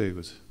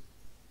सुतिरहेको छ,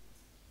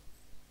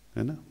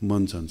 होइन?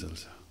 मन चञ्चल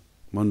छ,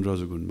 मन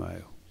रजोगुणमा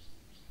आयो,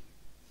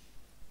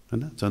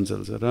 होइन?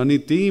 चञ्चल छ, र अनि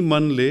त्यही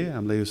मनले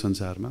हामीलाई यो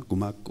संसारमा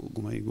घुमाइछ।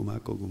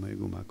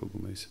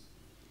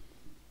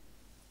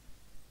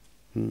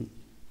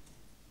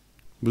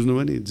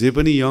 बुझ्नुभयो नि? जे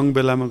पनि यङ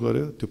बेलामा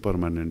गर्यो त्यो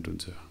पर्मानेन्ट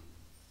हुन्छ,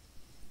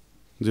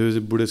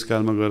 जे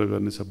बुढेसकालमा गएर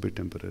गर्ने सबै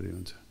टेम्पोरेरी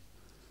हुन्छ।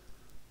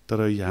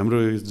 तर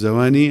हाम्रो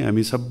जवानी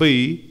हामी सबै,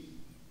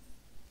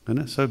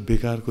 होइन, सब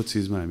बेकारको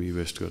चिजमा हामी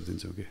इन्भेस्ट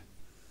गरिदिन्छौँ कि,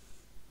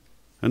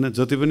 होइन?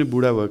 जति पनि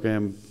बुढा भएका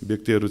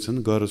व्यक्तिहरू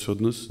छन् गएर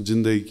सोध्नुहोस्,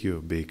 जिन्दगी के हो?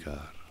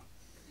 बेकार।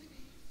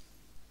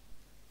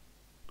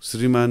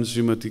 श्रीमान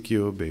श्रीमती के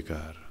हो?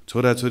 बेकार।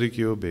 छोराछोरी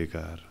के हो?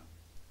 बेकार।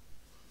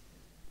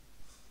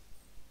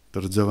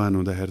 तर जवान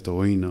हुँदाखेरि त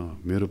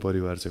होइन, मेरो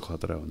परिवार चाहिँ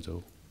खतरा हुन्छ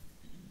हौ,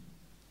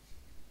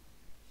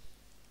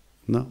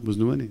 न?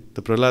 बुझ्नुभयो नि?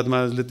 त प्रहलाद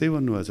महाराजले त्यही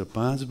भन्नुभएको छ,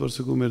 5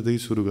 वर्षको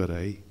उमेरदेखि सुरु गर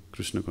है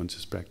कृष्ण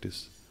कन्सियस प्र्याक्टिस,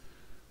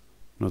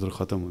 नत्र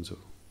खतम हुन्छ,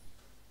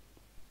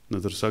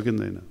 नत्र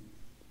सकिँदैन,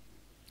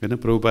 होइन?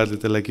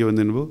 प्रभुपादले त्यसलाई के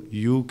भनिदिनु भयो?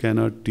 You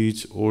cannot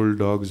teach old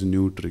dogs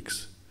new tricks.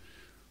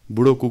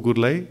 बुढो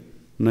कुकुरलाई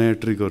नयाँ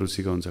ट्रिकहरू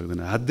सिकाउन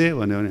सक्दैन। हात दे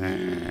भन्यो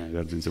भने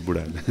गरिदिन्छ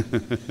बुढाले।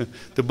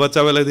 त्यो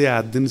बच्चा बेलादेखि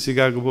हात दिनु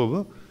सिकाएको पो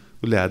हो,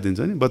 उसले हात दिन्छ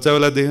नि। बच्चा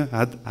बेलादेखि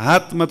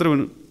हात मात्र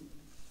भन्नु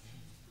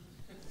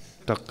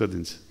टक्क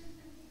दिन्छ,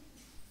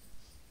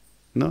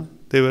 न?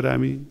 त्यही भएर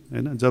हामी,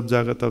 होइन, जब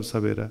जागा तब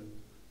सबेरा,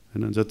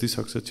 होइन, जति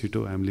सक्छ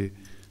छिटो हामीले,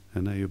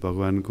 होइन, यो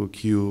भगवानको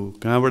के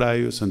हो, कहाँबाट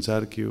आयो,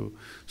 संसार के हो,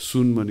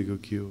 सुन भनेको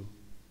के हो,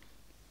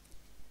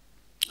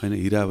 होइन,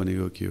 हिरा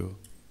भनेको के हो,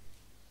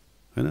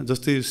 होइन?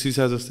 जस्तै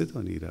सिसा जस्तै त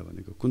अनि हिरा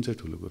भनेको कुन चाहिँ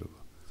ठुलो कुरो हो?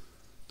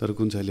 तर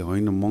कुन चाहिँले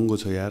होइन महँगो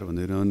छ यार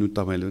भनेर अनि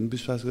तपाईँले पनि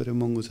विश्वास गरे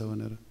महँगो छ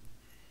भनेर,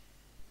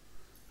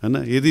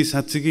 होइन? यदि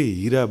साँच्चीकै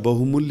हिरा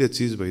बहुमूल्य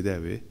चिज भइदिए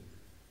भए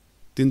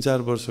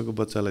 3-4 वर्षको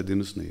बच्चालाई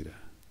दिनुहोस् न हिरा,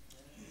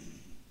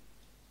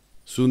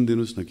 सुन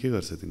दिनुहोस् न, के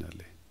गर्छ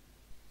तिनीहरूले?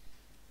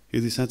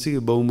 यदि साँच्चै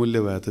बहुमूल्य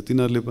भए त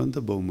तिनीहरूले पनि त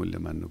बहुमूल्य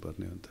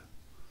मान्नुपर्ने हो नि त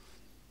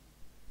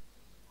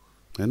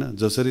हैन।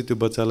 जसरी त्यो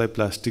बच्चालाई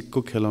प्लास्टिकको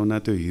खेलौना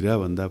त्यो हीरा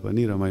भन्दा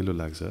पनि रमाइलो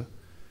लाग्छ,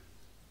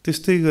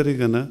 त्यस्तै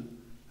गरिकन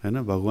हैन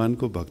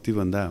भगवानको भक्ति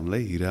भन्दा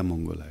हामीलाई हीरा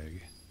महँगो लाग्यो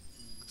कि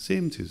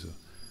सेम चिज हो।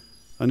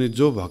 अनि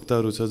जो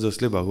भक्तहरू छ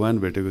जसले भगवान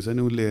भेटेको छ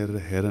नि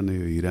उसले हेर न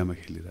यो हीरामा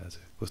खेलिरहेछ,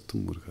 कस्तो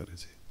मूर्ख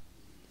रहेछ।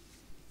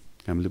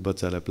 हामीले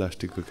बच्चालाई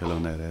प्लास्टिकको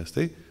खेलौना हेरे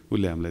जस्तै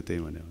उसले हामीलाई त्यही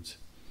भने हुन्छ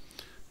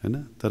हैन।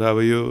 तर अब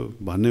यो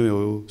भन्ने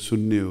हो,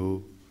 सुन्ने हो,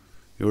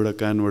 एउटा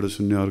कानबाट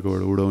सुन्ने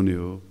अर्कोबाट उडाउने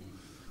हो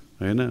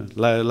हैन।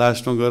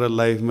 लास्टमा गएर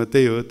लाइफमा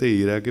त्यही हो, त्यही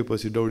हीराकै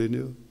पछि दौडिने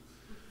हो,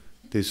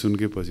 त्यही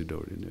सुनकै पछि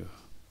दौडिने हो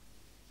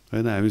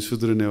हैन। हामी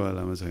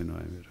सुध्रिनेवालामा छैनौँ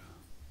हामीहरू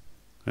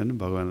हैन,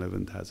 भगवानलाई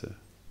पनि थाहा छ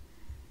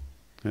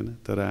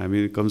हैन। तर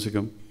हामी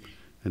कमसेकम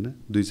हैन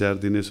 2-4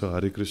 दिन यसो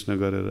हरे कृष्ण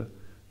गरेर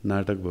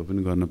नाटक भए पनि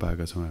गर्न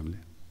पाएका छौँ हामीले,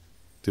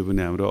 त्यो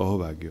पनि हाम्रो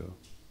अहोभाग्य हो।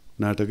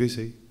 नाटकै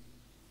सही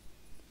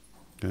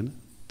हैन,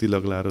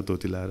 तिलक लाएर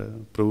धोती लाएर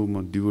प्रभु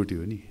म डिभोटी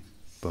हो नि,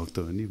 भक्त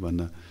हो नि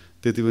भन्न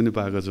त्यति पनि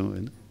पाएका छौँ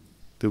हैन,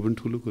 त्यो पनि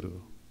ठुलो कुरो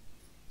हो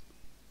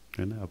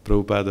हैन। अब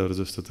प्रभुपादहरू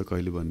जस्तो त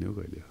कहिले भन्ने हो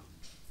कहिले हो।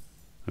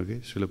 ओके,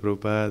 श्रील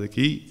प्रभुपाद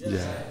की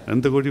जय,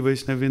 अनन्त कोटि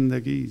वैष्णववृन्द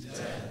की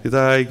जय,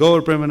 निताई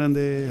गौर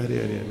प्रेमानन्दे, हरे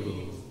हरे हरे।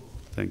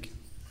 Thank you.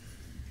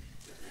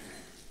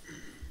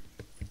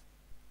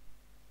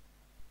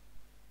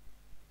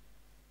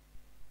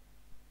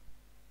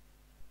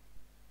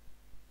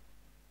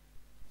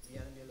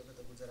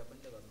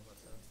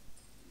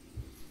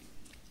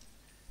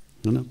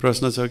 हैन,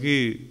 प्रश्न छ कि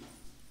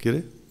के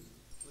अरे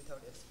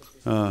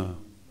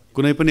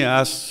कुनै पनि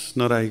आश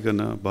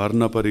नराखिकन भर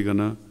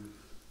नपरिकन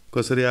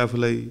कसरी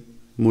आफूलाई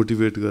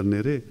मोटिभेट गर्ने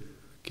रे।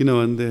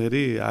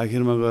 किनभन्दाखेरि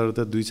आखिरमा गएर त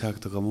 2 छाक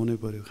त कमाउनै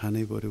पर्यो,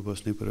 खानै पर्यो,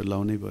 बस्नै पर्यो,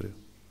 लाउनै पर्यो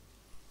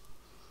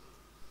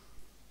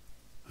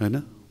हैन।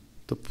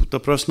 त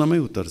प्रश्नमै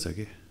उत्तर छ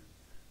के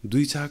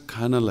 2 छाक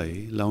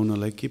खानलाई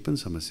लाउनलाई के पनि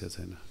समस्या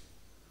छैन,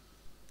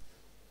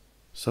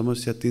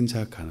 समस्या 3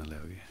 छाक खानलाई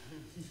हो कि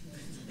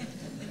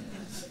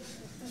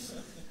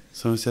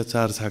समस्या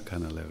 4 छाक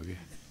खानलाई हो कि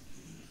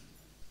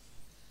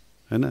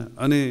हैन।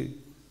 अनि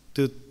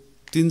त्यो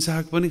 3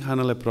 छाक पनि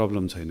खानलाई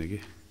प्रब्लम छैन कि,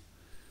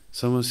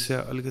 समस्या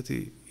अलिकति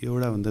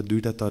एउटा भन्दा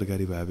 2टा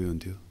तरकारी भए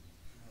हुन्थ्यो।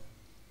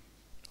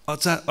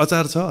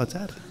 अचार छ,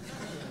 अचार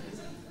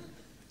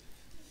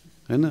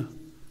हैन,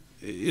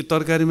 यो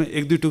तरकारीमा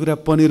 1-2 टुक्रा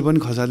पनिर पनि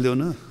खसालिदेऊ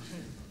न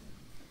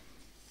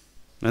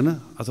हैन,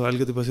 अथवा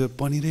अलिकति बसेर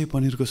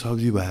पनिरको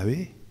सब्जी भए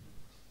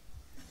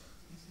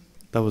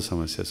तब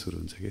समस्या सुरु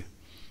हुन्छ कि।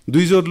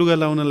 2 जोर लुगा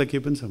लाउनलाई केही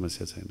पनि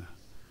समस्या छैन।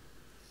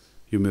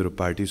 यो मेरो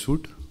पार्टी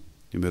सुट,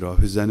 यो मेरो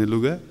अफिस जाने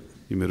लुगा,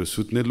 यो मेरो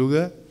सुत्ने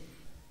लुगा,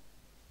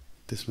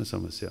 त्यसमा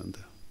समस्या हुन्छ।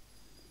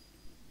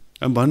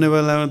 अब भन्ने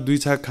बेलामा 2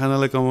 छाक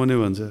खानालाई कमाउने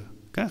भन्छ,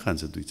 कहाँ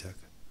खान्छ 2 छाक,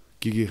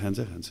 के खान्छ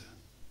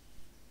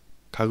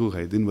खाएको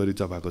खाइ दिनभरि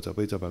चपाएको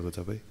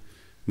चपाइ।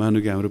 मानु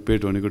कि हाम्रो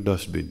पेट भनेको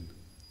डस्टबिन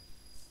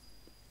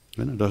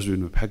हैन,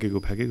 डस्टबिनमा फ्याँकेको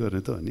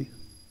गर्ने त हो नि।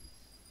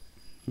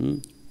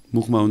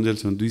 मुखमा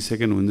हुन्जेलसम्म 2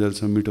 सेकेन्ड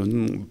हुन्जेलसम्म मिठो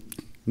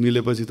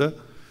मिलेपछि त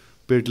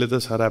पेटले त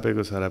सरापै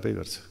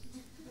गर्छ।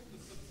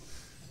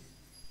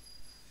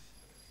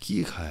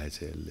 के खाएछ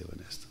यसले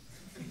भने जस्तो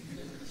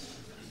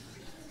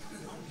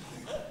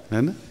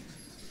हैन,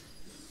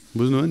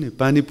 बुझ्नुभयो नि।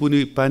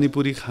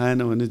 पानीपुरी खाएन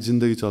भने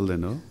जिन्दगी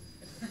चल्दैन हो,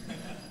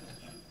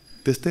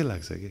 त्यस्तै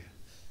लाग्छ कि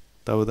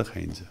तब त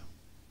खाइन्छ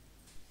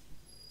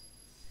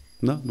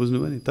न,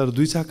 बुझ्नुभयो नि। तर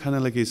 2 छाक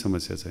खानालाई केही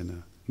समस्या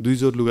छैन, 2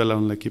 जोर लुगा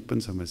लाउनलाई केही पनि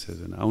समस्या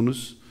छैन।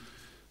 आउनुहोस्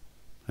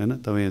हैन,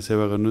 तपाईँ यहाँ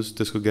सेवा गर्नुहोस्,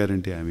 त्यसको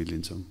ग्यारेन्टी हामी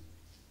लिन्छौँ।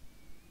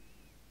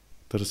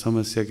 तर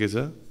समस्या के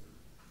छ,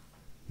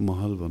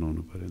 महल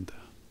बनाउनु पर्यो नि त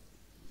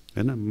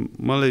हैन।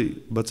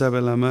 मलाई बच्चा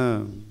बेलामा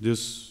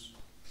जस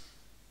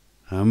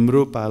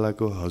हाम्रो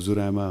पालाको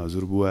हजुरआमा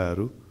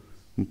हजुरबुवाहरू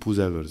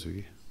पूजा गर्छु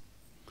कि,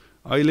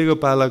 अहिलेको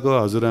पालाको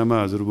हजुरआमा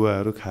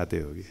हजुरबुवाहरू खाते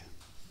हो कि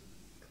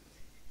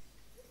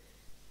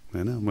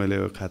हैन। मैले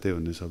खाते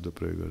भन्ने शब्द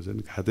प्रयोग गर्छु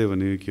नि। खाते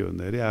भनेको के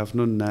भन्दाखेरि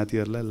आफ्नो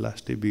नातिहरूलाई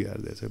लास्टै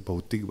बिगार्दैछ,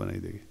 भौतिक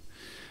बनाइदियो कि।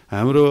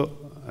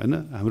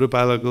 हाम्रो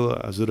पालाको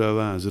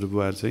हजुरआमा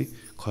हजुरबुवाहरू चाहिँ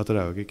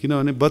खतरा हो कि,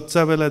 किनभने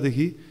बच्चा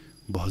बेलादेखि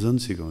भजन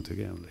सिकाउँथ्यो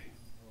कि हामीलाई,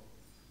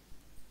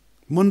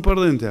 मन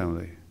पर्दैन थियो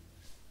हामीलाई।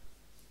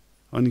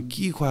 अनि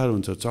के खुवाएर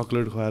हुन्छ,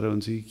 चक्लेट खुवाएर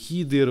हुन्छ कि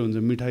के दिएर हुन्छ,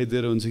 मिठाई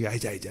दिएर हुन्छ कि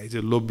आइज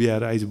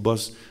लोभ्याएर आइज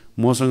बस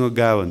मसँग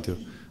गा भन्थ्यो।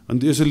 अनि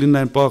यसो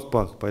लिँदा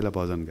पक पहिला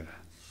भजन गा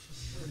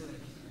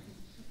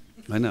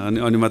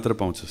हैन, अनि मात्र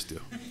पाउँछस्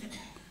त्यो।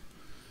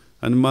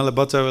 अनि मलाई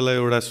बच्चा बेला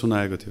एउटा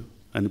सुनाएको थियो,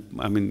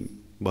 अनि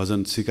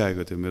भजन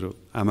सिकाएको थियो मेरो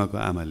आमाको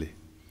आमाले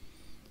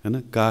हैन।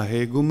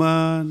 काहे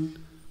गुमान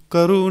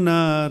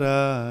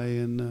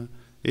करुणारायण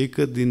एक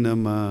दिन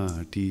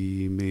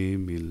माटी में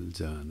मिल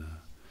जाना,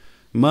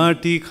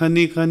 माटी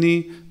खनी खनी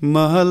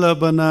महल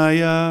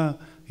बनाया,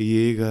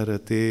 ये घर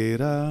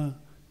तेरा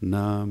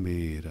ना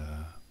मेरा।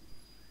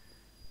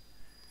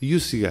 यो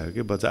सिकायो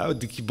कि बच्चा। अब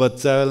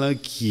बच्चा बेलामा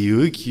के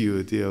हो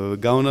त्यो, अब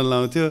गाउन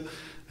लाउँथ्यो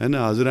हैन,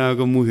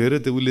 हजुरआमाको मुख हेऱ्यो,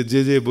 त्यो उसले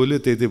जे बोल्यो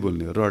त्यही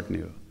बोल्ने हो,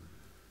 रट्ने हो।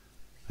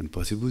 अनि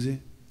पछि बुझेँ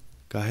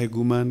काहे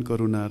गुमान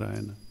करू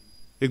नारायण।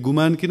 ए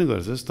गुमान किन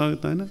गर्छस् त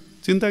हैन?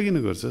 चिन्ता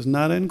किन गर्छस्?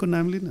 नारायणको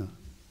नाम लिन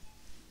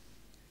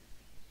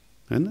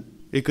हैन?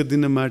 एक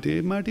दिन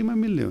माटीमा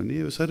मिल्ने हो नि,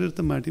 यो शरीर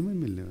त माटीमै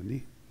मिल्ने हो नि।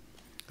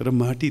 र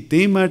माटी,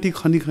 त्यही माटी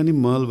खनी खनी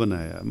महल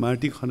बनाया,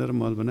 माटी खनेर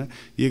महल बनाया।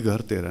 ये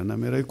घर तेरा न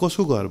मेरा,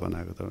 कसको घर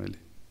बनाएको तपाईँले?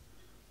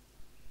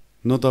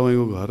 न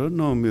तपाईँको घर हो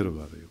न मेरो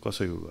घर हो, यो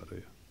कसैको घर हो,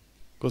 यो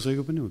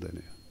कसैको पनि हुँदैन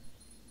यो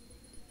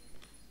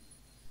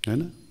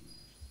हैन।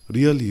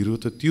 रियल हिरो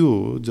त त्यो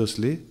हो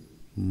जसले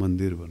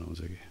मन्दिर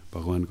बनाउँछ कि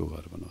भगवानको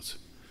घर बनाउँछ।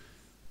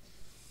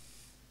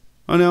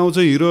 अनि आउँछ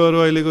हिरोहरू,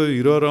 अहिलेको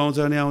हिरोहरू आउँछ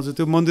अनि आउँछ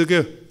त्यो मन्दिर के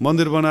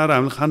मन्दिर बनाएर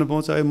हामीले खान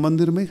पाउँछ। अहिले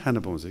मन्दिरमै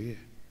खान पाउँछ कि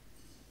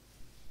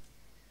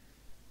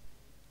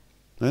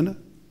हैन।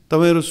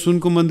 तपाईँहरू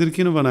सुनको मन्दिर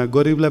किन बनायो?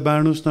 गरिबलाई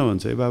बाँड्नुहोस् न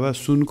भन्छ। ए बाबा,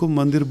 सुनको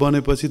मन्दिर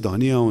बनेपछि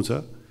धनी आउँछ,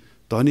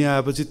 धनी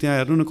आएपछि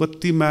त्यहाँ हेर्नु न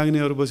कति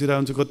माग्नेहरू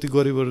बसिरहेको हुन्छ, कति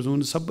गरिबहरू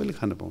हुन्छ, सबैले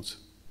खान पाउँछ।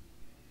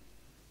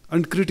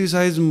 अनि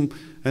क्रिटिसाइज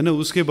हैन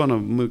उसकै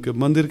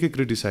मन्दिरकै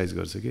क्रिटिसाइज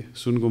गर्छ कि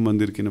सुनको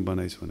मन्दिर किन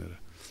बनाइस् भनेर।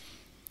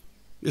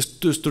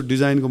 यस्तो यस्तो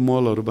डिजाइनको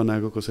मलहरू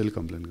बनाएको कसैले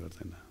कम्प्लेन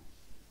गर्दैन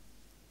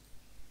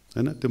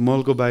हैन। त्यो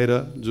मलको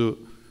बाहिर जो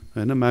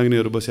हैन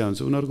माग्नेहरू बसिया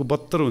हुन्छ उनीहरूको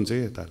बत्तर हुन्छ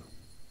कि यता।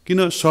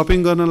 किन?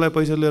 सपिङ गर्नलाई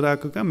पैसा लिएर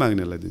आएको कहाँ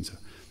माग्नेलाई दिन्छ,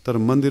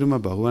 तर मन्दिरमा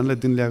भगवानलाई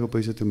दिन ल्याएको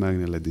पैसा त्यो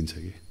माग्नेलाई दिन्छ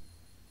कि।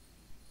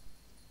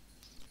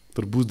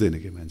 तर बुझ्दैन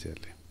कि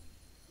मान्छेहरूले,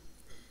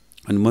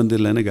 अनि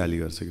मन्दिरलाई नै गाली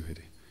गर्छ कि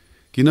फेरि।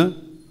 किन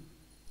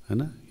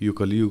हैन? यो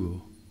कलियुग हो,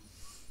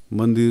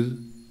 मन्दिर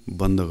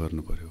बन्द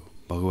गर्नु पर्यो,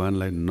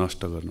 भगवानलाई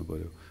नष्ट गर्नु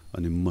पर्यो,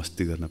 अनि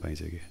मस्ती गर्न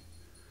पाइन्छ कि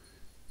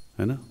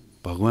हैन।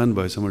 भगवान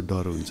भएसम्म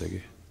डर हुन्छ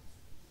कि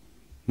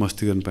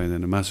मस्ती गर्न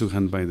पाइँदैन, मासु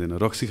खान पाइँदैन,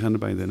 रक्सी खान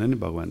पाइँदैन नि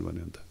भगवान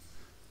भन्यो भने त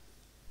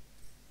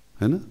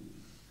हैन।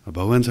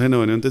 भगवान छैन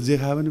भन्यो भने त जे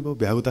खायो पनि भयो,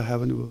 भ्याउता खायो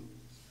पनि भयो,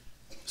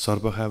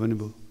 सर्प खायो पनि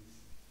भयो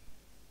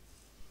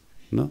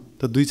न।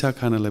 त दुई छाक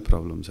खानलाई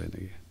प्रब्लम छैन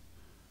कि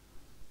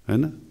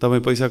हैन।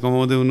 तपाईँ पैसा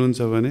कमाउँदै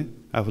हुनुहुन्छ भने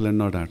आफूलाई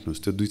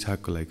नडाँट्नुहोस्, त्यो दुई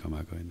छाकको लागि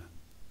कमाएको होइन,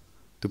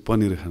 त्यो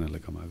पनिर खानलाई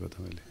कमाएको,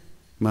 तपाईँले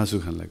मासु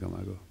खानलाई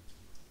कमाएको,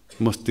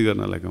 मस्ती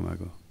गर्नलाई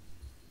कमाएको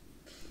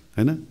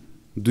हैन।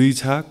 दुई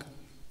छाक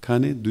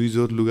खाने, दुई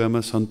जोर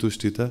लुगामा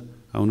सन्तुष्टि त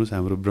आउनुहोस्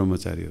हाम्रो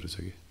ब्रह्मचारीहरू छ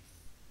कि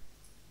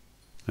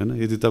हैन।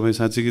 यदि तपाईँ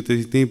साँच्चै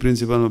त्यही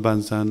प्रिन्सिपलमा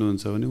बाँच्न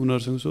चाहनुहुन्छ भने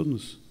उनीहरूसँग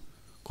सोध्नुहोस्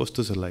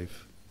कस्तो छ लाइफ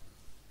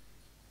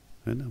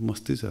हैन।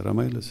 मस्ती छ,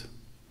 रमाइलो छ।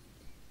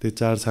 त्यही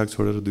चार छाक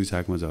छोडेर दुई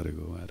छाकमा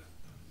झरेको उहाँहरू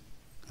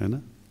हैन।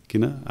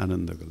 किन?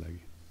 आनन्दको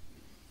लागि।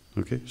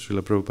 ओके,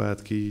 श्रील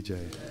प्रभुपाद की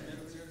जय।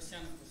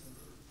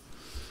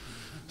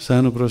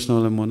 सानो प्रश्न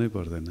मलाई मनै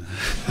पर्दैन।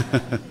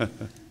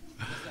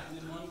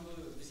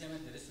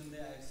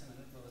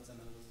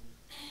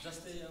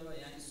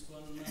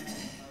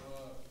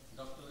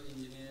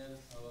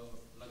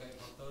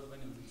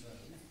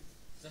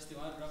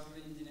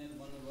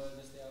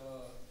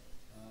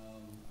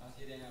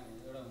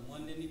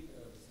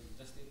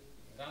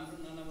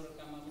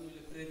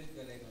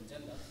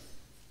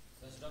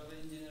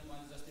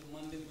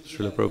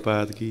 श्रील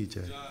प्रभुपाद की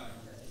जय।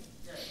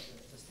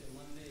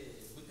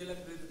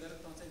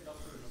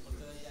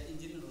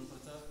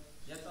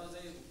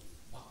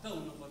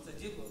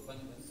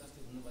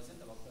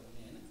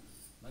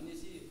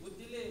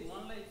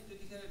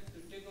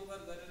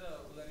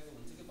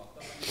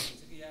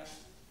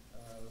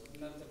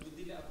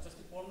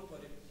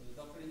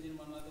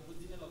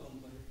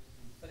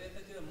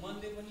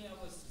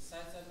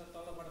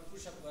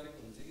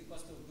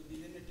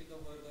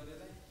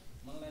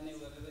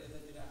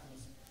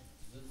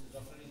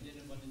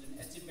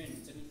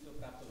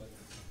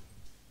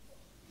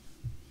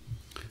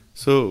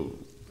 सो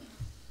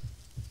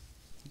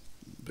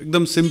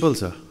एकदम सिम्पल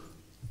छ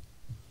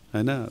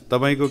हैन।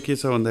 तपाईको के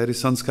छ भन्दाखेरि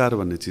संस्कार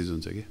भन्ने चिज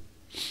हुन्छ कि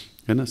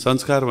हैन।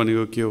 संस्कार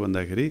भनेको के हो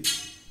भन्दाखेरि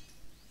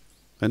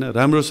हैन,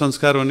 राम्रो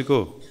संस्कार भनेको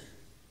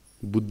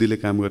बुद्धिले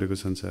काम गरेको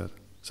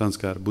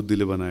संस्कार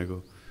बुद्धिले बनाएको,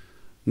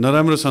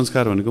 नराम्रो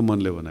संस्कार भनेको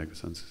मनले बनाएको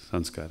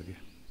संस्कार के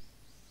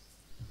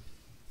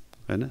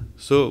हैन।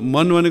 सो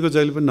मन भनेको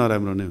जहिले पनि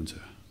नराम्रो नै हुन्छ,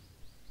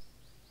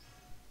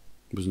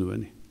 बुझ्नुभयो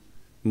नि।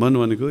 मन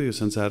भनेको यो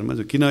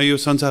संसारमा किन यो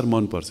संसार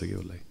मन पर्छ कि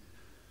उसलाई,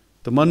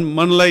 त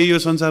मनलाई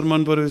यो संसार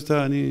मन परेपछि त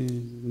अनि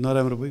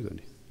नराम्रो भइगयो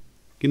नि।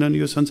 किनभने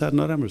यो संसार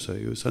नराम्रो छ,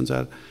 यो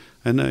संसार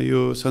हैन,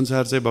 यो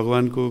संसार चाहिँ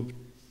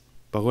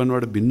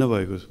भगवानबाट भिन्न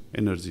भएको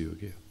एनर्जी हो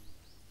कि,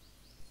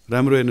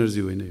 राम्रो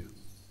एनर्जी होइन यो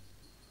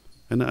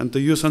हैन।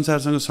 अन्त यो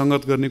संसारसँग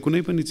संगत गर्ने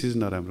कुनै पनि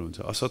चिज नराम्रो हुन्छ,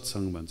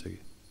 असत्सङ्ग भन्छ कि,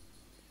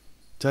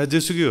 चाहे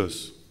जेसुकै होस्।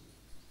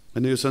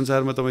 अनि यो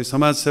संसारमा तपाईँ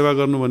समाज सेवा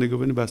गर्नु भनेको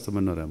पनि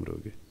वास्तवमा नराम्रो हो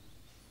कि,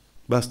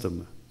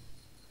 वास्तवमा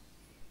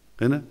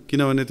हैन।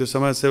 किनभने त्यो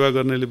समाज सेवा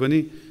गर्नेले पनि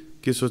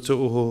के सोध्छ,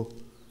 ओहो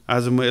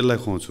आज म यसलाई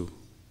खुवाउँछु,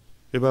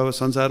 ए बाबा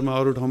संसारमा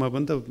अरू ठाउँमा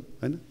पनि त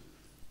हैन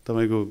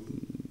तपाईँको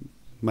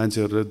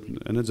मान्छेहरूलाई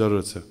हैन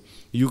जरुरत छ।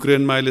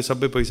 युक्रेनमा अहिले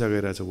सबै पैसा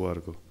गइरहेछ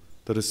वारको,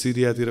 तर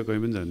सिरियातिर कहीँ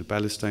पनि छैन,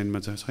 प्यालेस्टाइनमा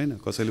चाहिँ छैन,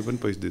 कसैले पनि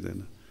पैसा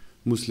दिँदैन।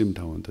 मुस्लिम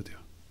ठाउँ हो नि त त्यो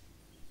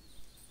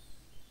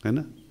हैन।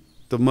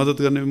 त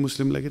मद्दत गर्ने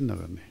मुस्लिमलाई किन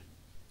नगर्ने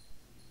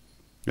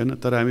हैन।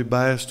 तर हामी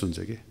बायस्ड हुन्छ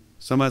कि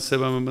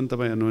समाजसेवामा पनि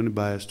तपाईँ हेर्नु भने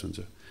बायस्ड हुन्छ।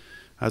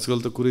 आजकल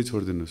त कुरै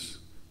छोडिदिनुहोस्,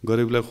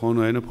 गरिबलाई खुवाउनु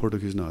होइन फोटो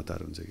खिच्न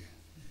हतार हुन्छ कि।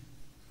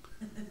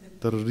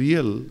 तर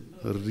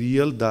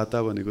रियल दाता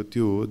भनेको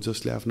त्यो हो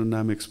जसले आफ्नो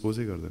नाम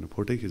एक्सपोजै गर्दैन,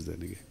 फोटै खिच्दैन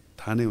कि,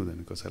 थाहा नै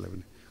हुँदैन कसैलाई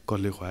पनि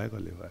कसले खुवायो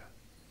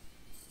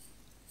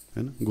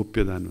होइन।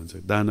 गोप्य दान भन्छ,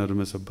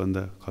 दानहरूमा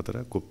सबभन्दा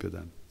खतरा गोप्य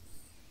दान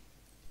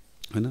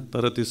होइन।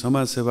 तर त्यो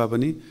समाजसेवा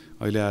पनि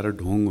अहिले आएर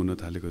ढोङ हुन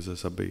थालेको छ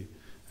सबै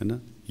होइन।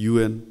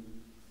 UN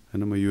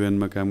होइन, म UN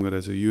मा काम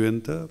गरिरहेको छु। UN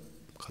त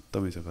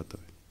खत्तमै छ,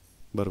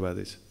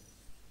 बर्बादै छ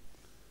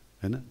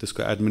होइन।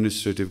 त्यसको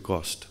एडमिनिस्ट्रेटिभ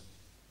कस्ट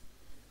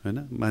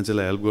होइन,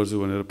 मान्छेलाई हेल्प गर्छु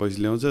भनेर पैसा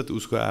ल्याउँछ,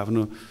 उसको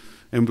आफ्नो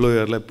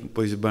एम्प्लोयरलाई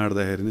पैसा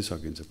बाँड्दाखेरि नै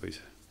सकिन्छ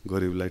पैसा,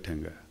 गरिबलाई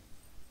ठ्याङ्गा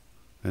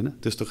होइन,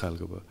 त्यस्तो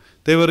खालको भयो।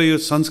 त्यही भएर यो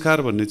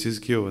संस्कार भन्ने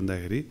चिज के हो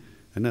भन्दाखेरि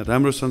होइन,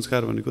 राम्रो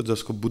संस्कार भनेको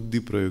जसको बुद्धि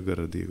प्रयोग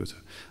गरेर दिएको छ।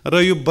 र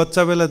यो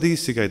बच्चा बेलादेखि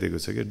सिकाइदिएको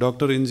छ कि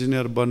डक्टर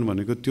इन्जिनियर बन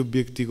भनेको त्यो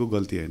व्यक्तिको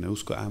गल्ती होइन,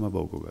 उसको आमा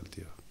बाउको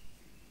गल्ती हो।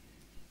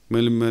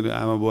 मेरो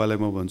आमा बुवालाई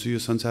म भन्छु यो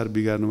संसार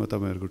बिगार्नुमा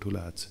तपाईँहरूको ठुलो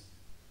हात छ,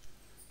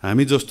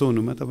 हामी जस्तो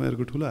हुनुमा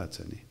तपाईँहरूको ठुलो हात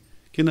छ नि।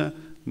 किन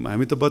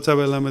हामी त बच्चा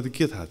बेलामा त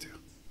के थाहा थियो,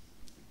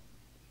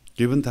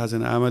 के पनि थाहा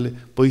छैन। आमाले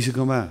पैसा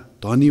कमा,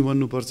 धनी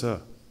बन्नुपर्छ,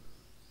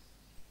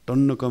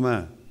 टन्न कमा,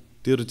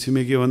 तेरो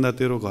छिमेकी भन्दा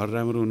तेरो घर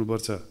राम्रो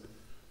हुनुपर्छ,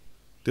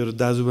 तेरो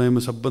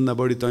दाजुभाइमा सबभन्दा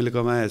बढी तैँले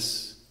कमाएस्,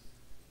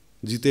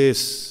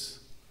 जितेस्,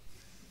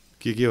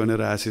 के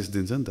भनेर आशिष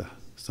दिन्छ नि त।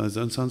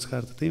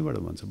 संस्कार त त्यहीँबाट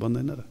भन्छ,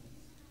 भन्दैन र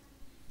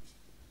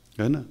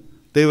होइन।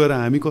 त्यही भएर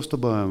हामी कस्तो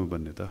बाबाआमा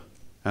भन्ने त,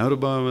 हाम्रो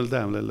बाबाआमाले त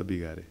हामीलाई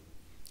बिगारे,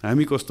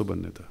 हामी कस्तो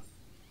भन्ने त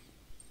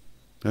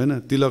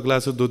होइन। तिलक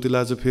लाछ, धोती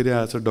लाछ, फेरि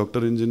आछ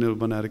डक्टर इन्जिनियर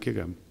बनाएर के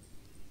काम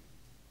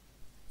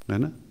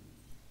होइन।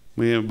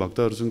 म यहाँ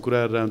भक्तहरूसँग कुरा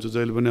गरेर आउँछु,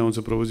 जहिले पनि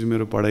आउँछ प्रभुजी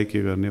मेरो पढाइ के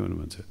गर्ने भनेर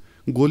भन्छ।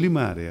 गोली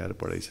मारे यार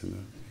पढाइसँग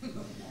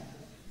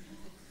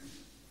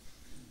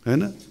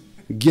होइन।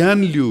 ज्ञान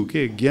लिऊ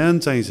के, ज्ञान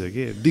चाहिन्छ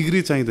के,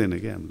 डिग्री चाहिँदैन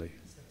कि हामीलाई,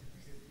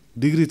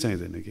 डिग्री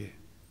चाहिँदैन कि,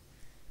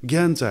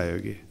 ज्ञान चाहियो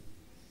कि।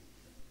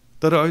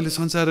 तर अहिले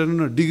संसार हेर्नु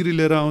न, डिग्री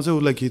लिएर आउँछ,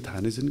 उसलाई केही थाहा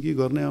नै छैन, के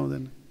गर्नै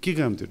आउँदैन, के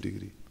काम त्यो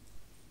डिग्री।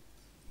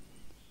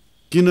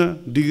 किन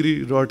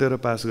डिग्री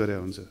रटेर पास गरे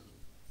हुन्छ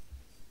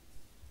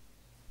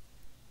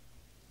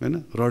होइन,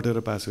 रटेर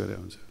पास गरे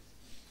हुन्छ,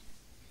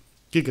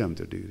 के काम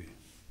त्यो डिग्री।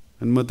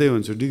 अनि म त्यही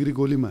भन्छु डिग्री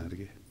गोली मार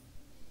के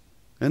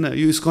होइन।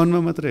 यो इस्कनमा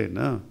मात्रै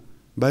होइन,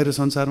 बाहिर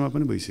संसारमा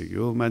पनि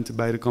भइसक्यो, मान्छे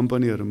बाहिर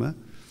कम्पनीहरूमा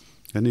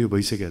होइन यो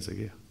भइसकेको छ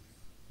क्या।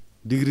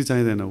 डिग्री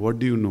चाहिँदैन, व्हाट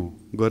डु यु नो,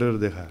 गरेर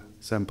देखा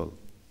स्याम्पल,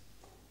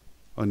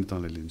 अनि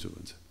तँलाई लिन्छु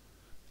भन्छ।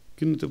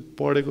 किन त्यो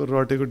पढेको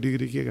रटेको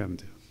डिग्री के काम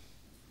थियो,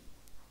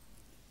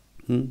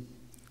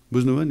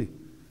 बुझ्नुभयो नि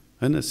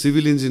होइन।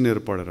 सिभिल इन्जिनियर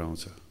पढेर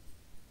आउँछ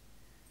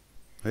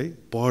है,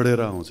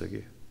 पढेर आउँछ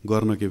कि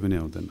गर्न केही पनि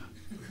आउँदैन।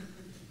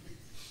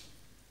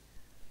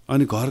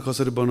 अनि घर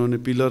कसरी बनाउने,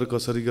 पिलर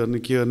कसरी गर्ने,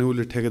 के गर्ने,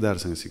 उसले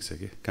ठेकेदारसँग सिक्छ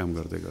कि काम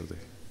गर्दै गर्दै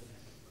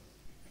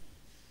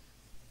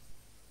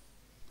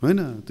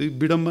होइन। त्यो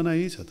विडम्बना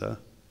यही छ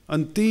त।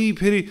 अनि त्यही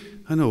फेरि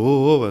होइन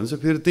हो भन्छ,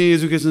 फेरि त्यही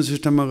एजुकेसन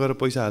सिस्टममा गएर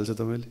पैसा हाल्छ,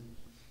 तपाईँले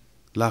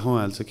लाखौँ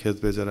हाल्छ, खेत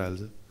बेचेर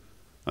हाल्छ,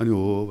 अनि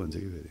हो भन्छ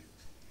कि फेरि।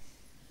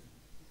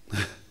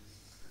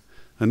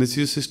 अनि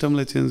यो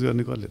सिस्टमलाई चेन्ज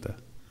गर्ने कसले त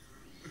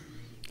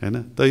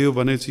होइन। त यो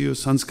भनेपछि यो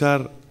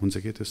संस्कार हुन्छ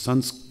कि, त्यो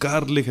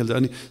संस्कारले खेल्छ।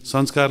 अनि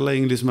संस्कारलाई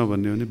इङ्ग्लिसमा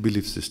भन्ने हो भने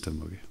बिलिफ सिस्टम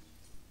हो कि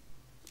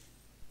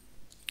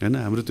होइन।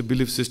 हाम्रो त्यो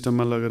बिलिफ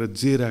सिस्टममा लगेर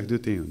जे राखिदियो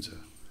त्यही हुन्छ।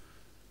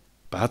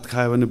 भात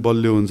खायो भने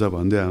बलियो हुन्छ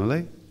भनिदियो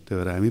हामीलाई, त्यही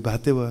भएर हामी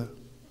भाते भयो।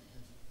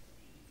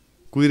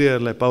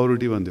 कुहिरेहरूलाई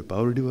पाउरोटी भनिदियो,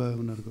 पाउरोटी भयो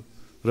उनीहरूको।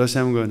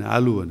 रसियामा गयो भने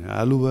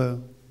आलु भयो।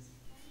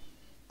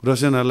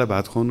 रसियनहरूलाई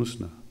भात खुवाउनुहोस्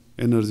न,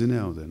 एनर्जी नै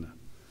आउँदैन।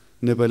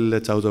 नेपालीलाई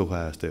चाउचाउ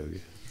खुवाए जस्तै हो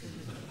कि,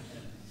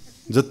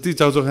 जति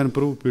चाउचाउ खाने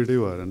प्रभु पेटै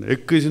भएर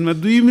एकैछिनमा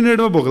 2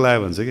 मिनटमा भोक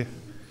लाग्यो भन्छ क्या।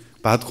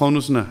 भात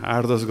खुवाउनुहोस् न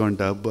 8-10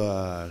 घन्टा,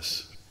 बस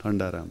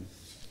ठन्डा आराम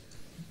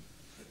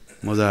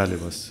मजाले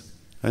बस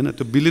होइन।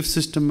 त्यो बिलिफ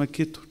सिस्टममा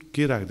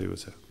के राखिदिएको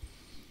छ।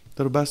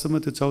 तर वास्तवमा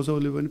त्यो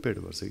चाउचाउले पनि पेट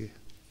भर्छ कि,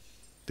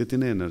 त्यति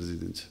नै एनर्जी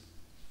दिन्छ।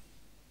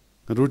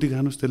 रोटी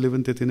खानुहोस्, त्यसले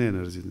पनि त्यति नै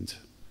एनर्जी दिन्छ।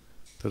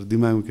 तर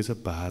दिमागमा के छ,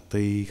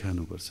 भातै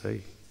खानुपर्छ है,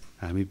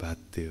 हामी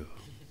भाते हो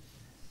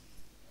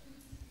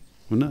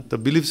होइन। त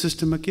बिलिफ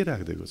सिस्टममा के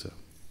राखिदिएको छ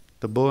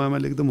त, बाउ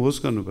आमाले एकदम होस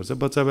गर्नुपर्छ।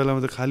 बच्चा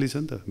बेलामा त खाली छ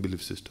नि त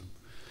बिलिफ सिस्टम,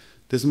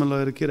 त्यसमा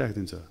लगेर के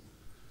राखिदिन्छ,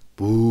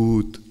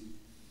 भूत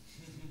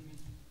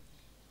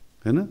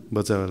होइन।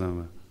 बच्चा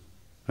बेलामा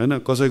होइन,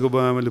 कसैको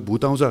बाउ आमाले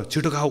भूत आउँछ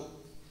छिटो खाऊ,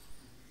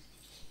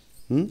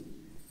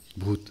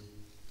 भूत।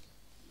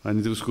 अनि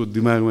उसको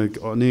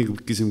दिमागमा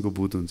अनेक किसिमको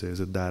भूत हुन्छ,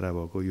 यसो दारा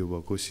भएको, यो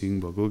भएको, सिङ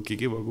भएको, के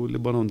भएको,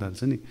 उसले बनाउन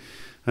थाल्छ नि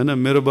होइन।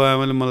 मेरो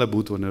बाउ आमाले मलाई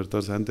भूत भनेर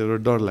तर्सान्, त्यही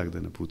भएर डर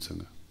लाग्दैन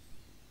भूतसँग।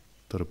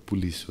 तर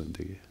पुलिस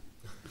भन्थ्यो कि,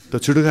 त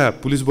छिटो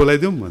खा पुलिस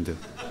बोलाइदिउँ भन्थ्यो।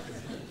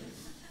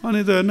 अनि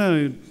त होइन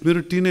मेरो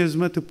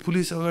टिनेजमा त्यो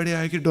पुलिस अगाडि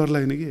आयो कि डर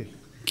लाग्ने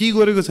के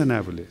गरेको छैन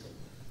आफूले,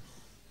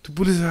 त्यो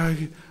पुलिस आयो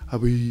कि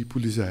अब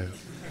पुलिस आयो,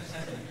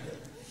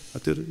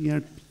 त्यो यहाँ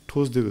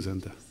ठोस दिएको छ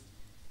नि त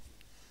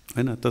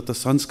होइन। त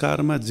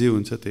संस्कारमा जे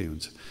हुन्छ त्यही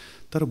हुन्छ।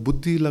 तर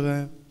बुद्धि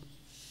लगायो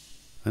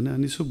हैन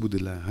अनि सो बुद्धि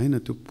लाग्यो हैन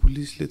त्यो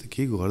पुलिसले त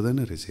केही गर्दैन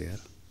रहेछ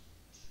यार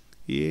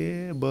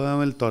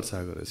बाबाआमाले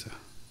तर्साएको रहेछ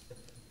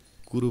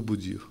कुरो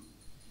बुझियो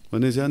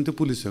भनेपछि अनि त्यो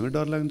पुलिससँग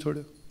डर लाग्न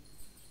छोड्यो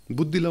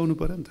बुद्धि लाउनु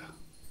पर्यो नि त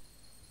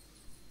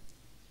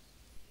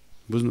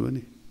बुझ्नुभयो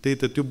नि त्यही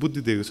त त्यो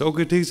बुद्धि दिएको छ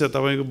ओके ठिक छ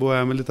तपाईको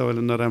बुवाआमाले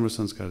तपाईलाई नराम्रो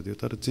संस्कार दियो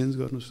तर चेन्ज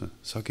गर्नुस् न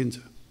सकिन्छ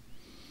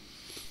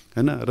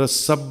हैन र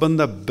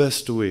सबभन्दा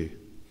बेस्ट वे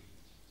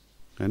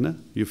हैन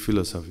यो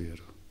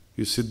फिलोसफीहरु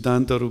यो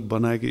सिद्धान्तहरु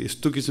बनाएको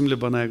यस्तो किसिमले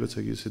बनाएको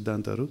छ कि यो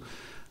सिद्धान्तहरु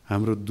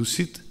हाम्रो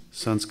दूषित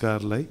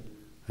संस्कारलाई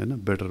हैन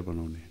बेटर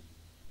बनाउने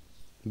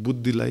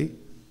बुद्धिलाई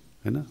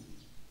हैन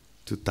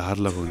त्यो धार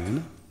लगाउने हैन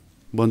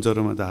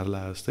बन्चरोमा धार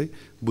लाए जस्तै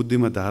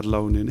बुद्धिमा धार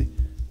लाउने नै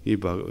यी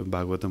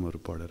भागवतमहरु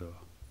पढेर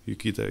यो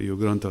किताब यो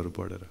ग्रन्थहरु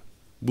पढेर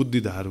बुद्धि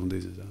धार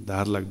हुँदैछ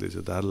धार लाग्दैछ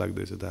धार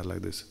लाग्दैछ धार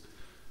लाग्दैछ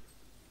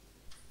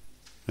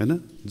हैन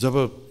जब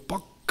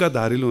पक्का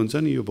धारिलो हुन्छ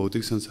नि यो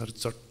भौतिक संसार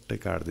चट्टै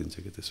काट्दिन्छ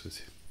के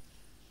त्यसपछि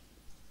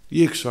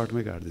एक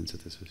शटमै काट्दिन्छ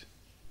त्यसपछि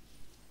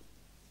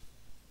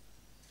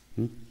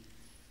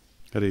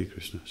हरे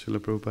कृष्ण श्रील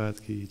प्रभुपाद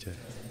की जय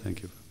थ्यांक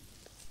यू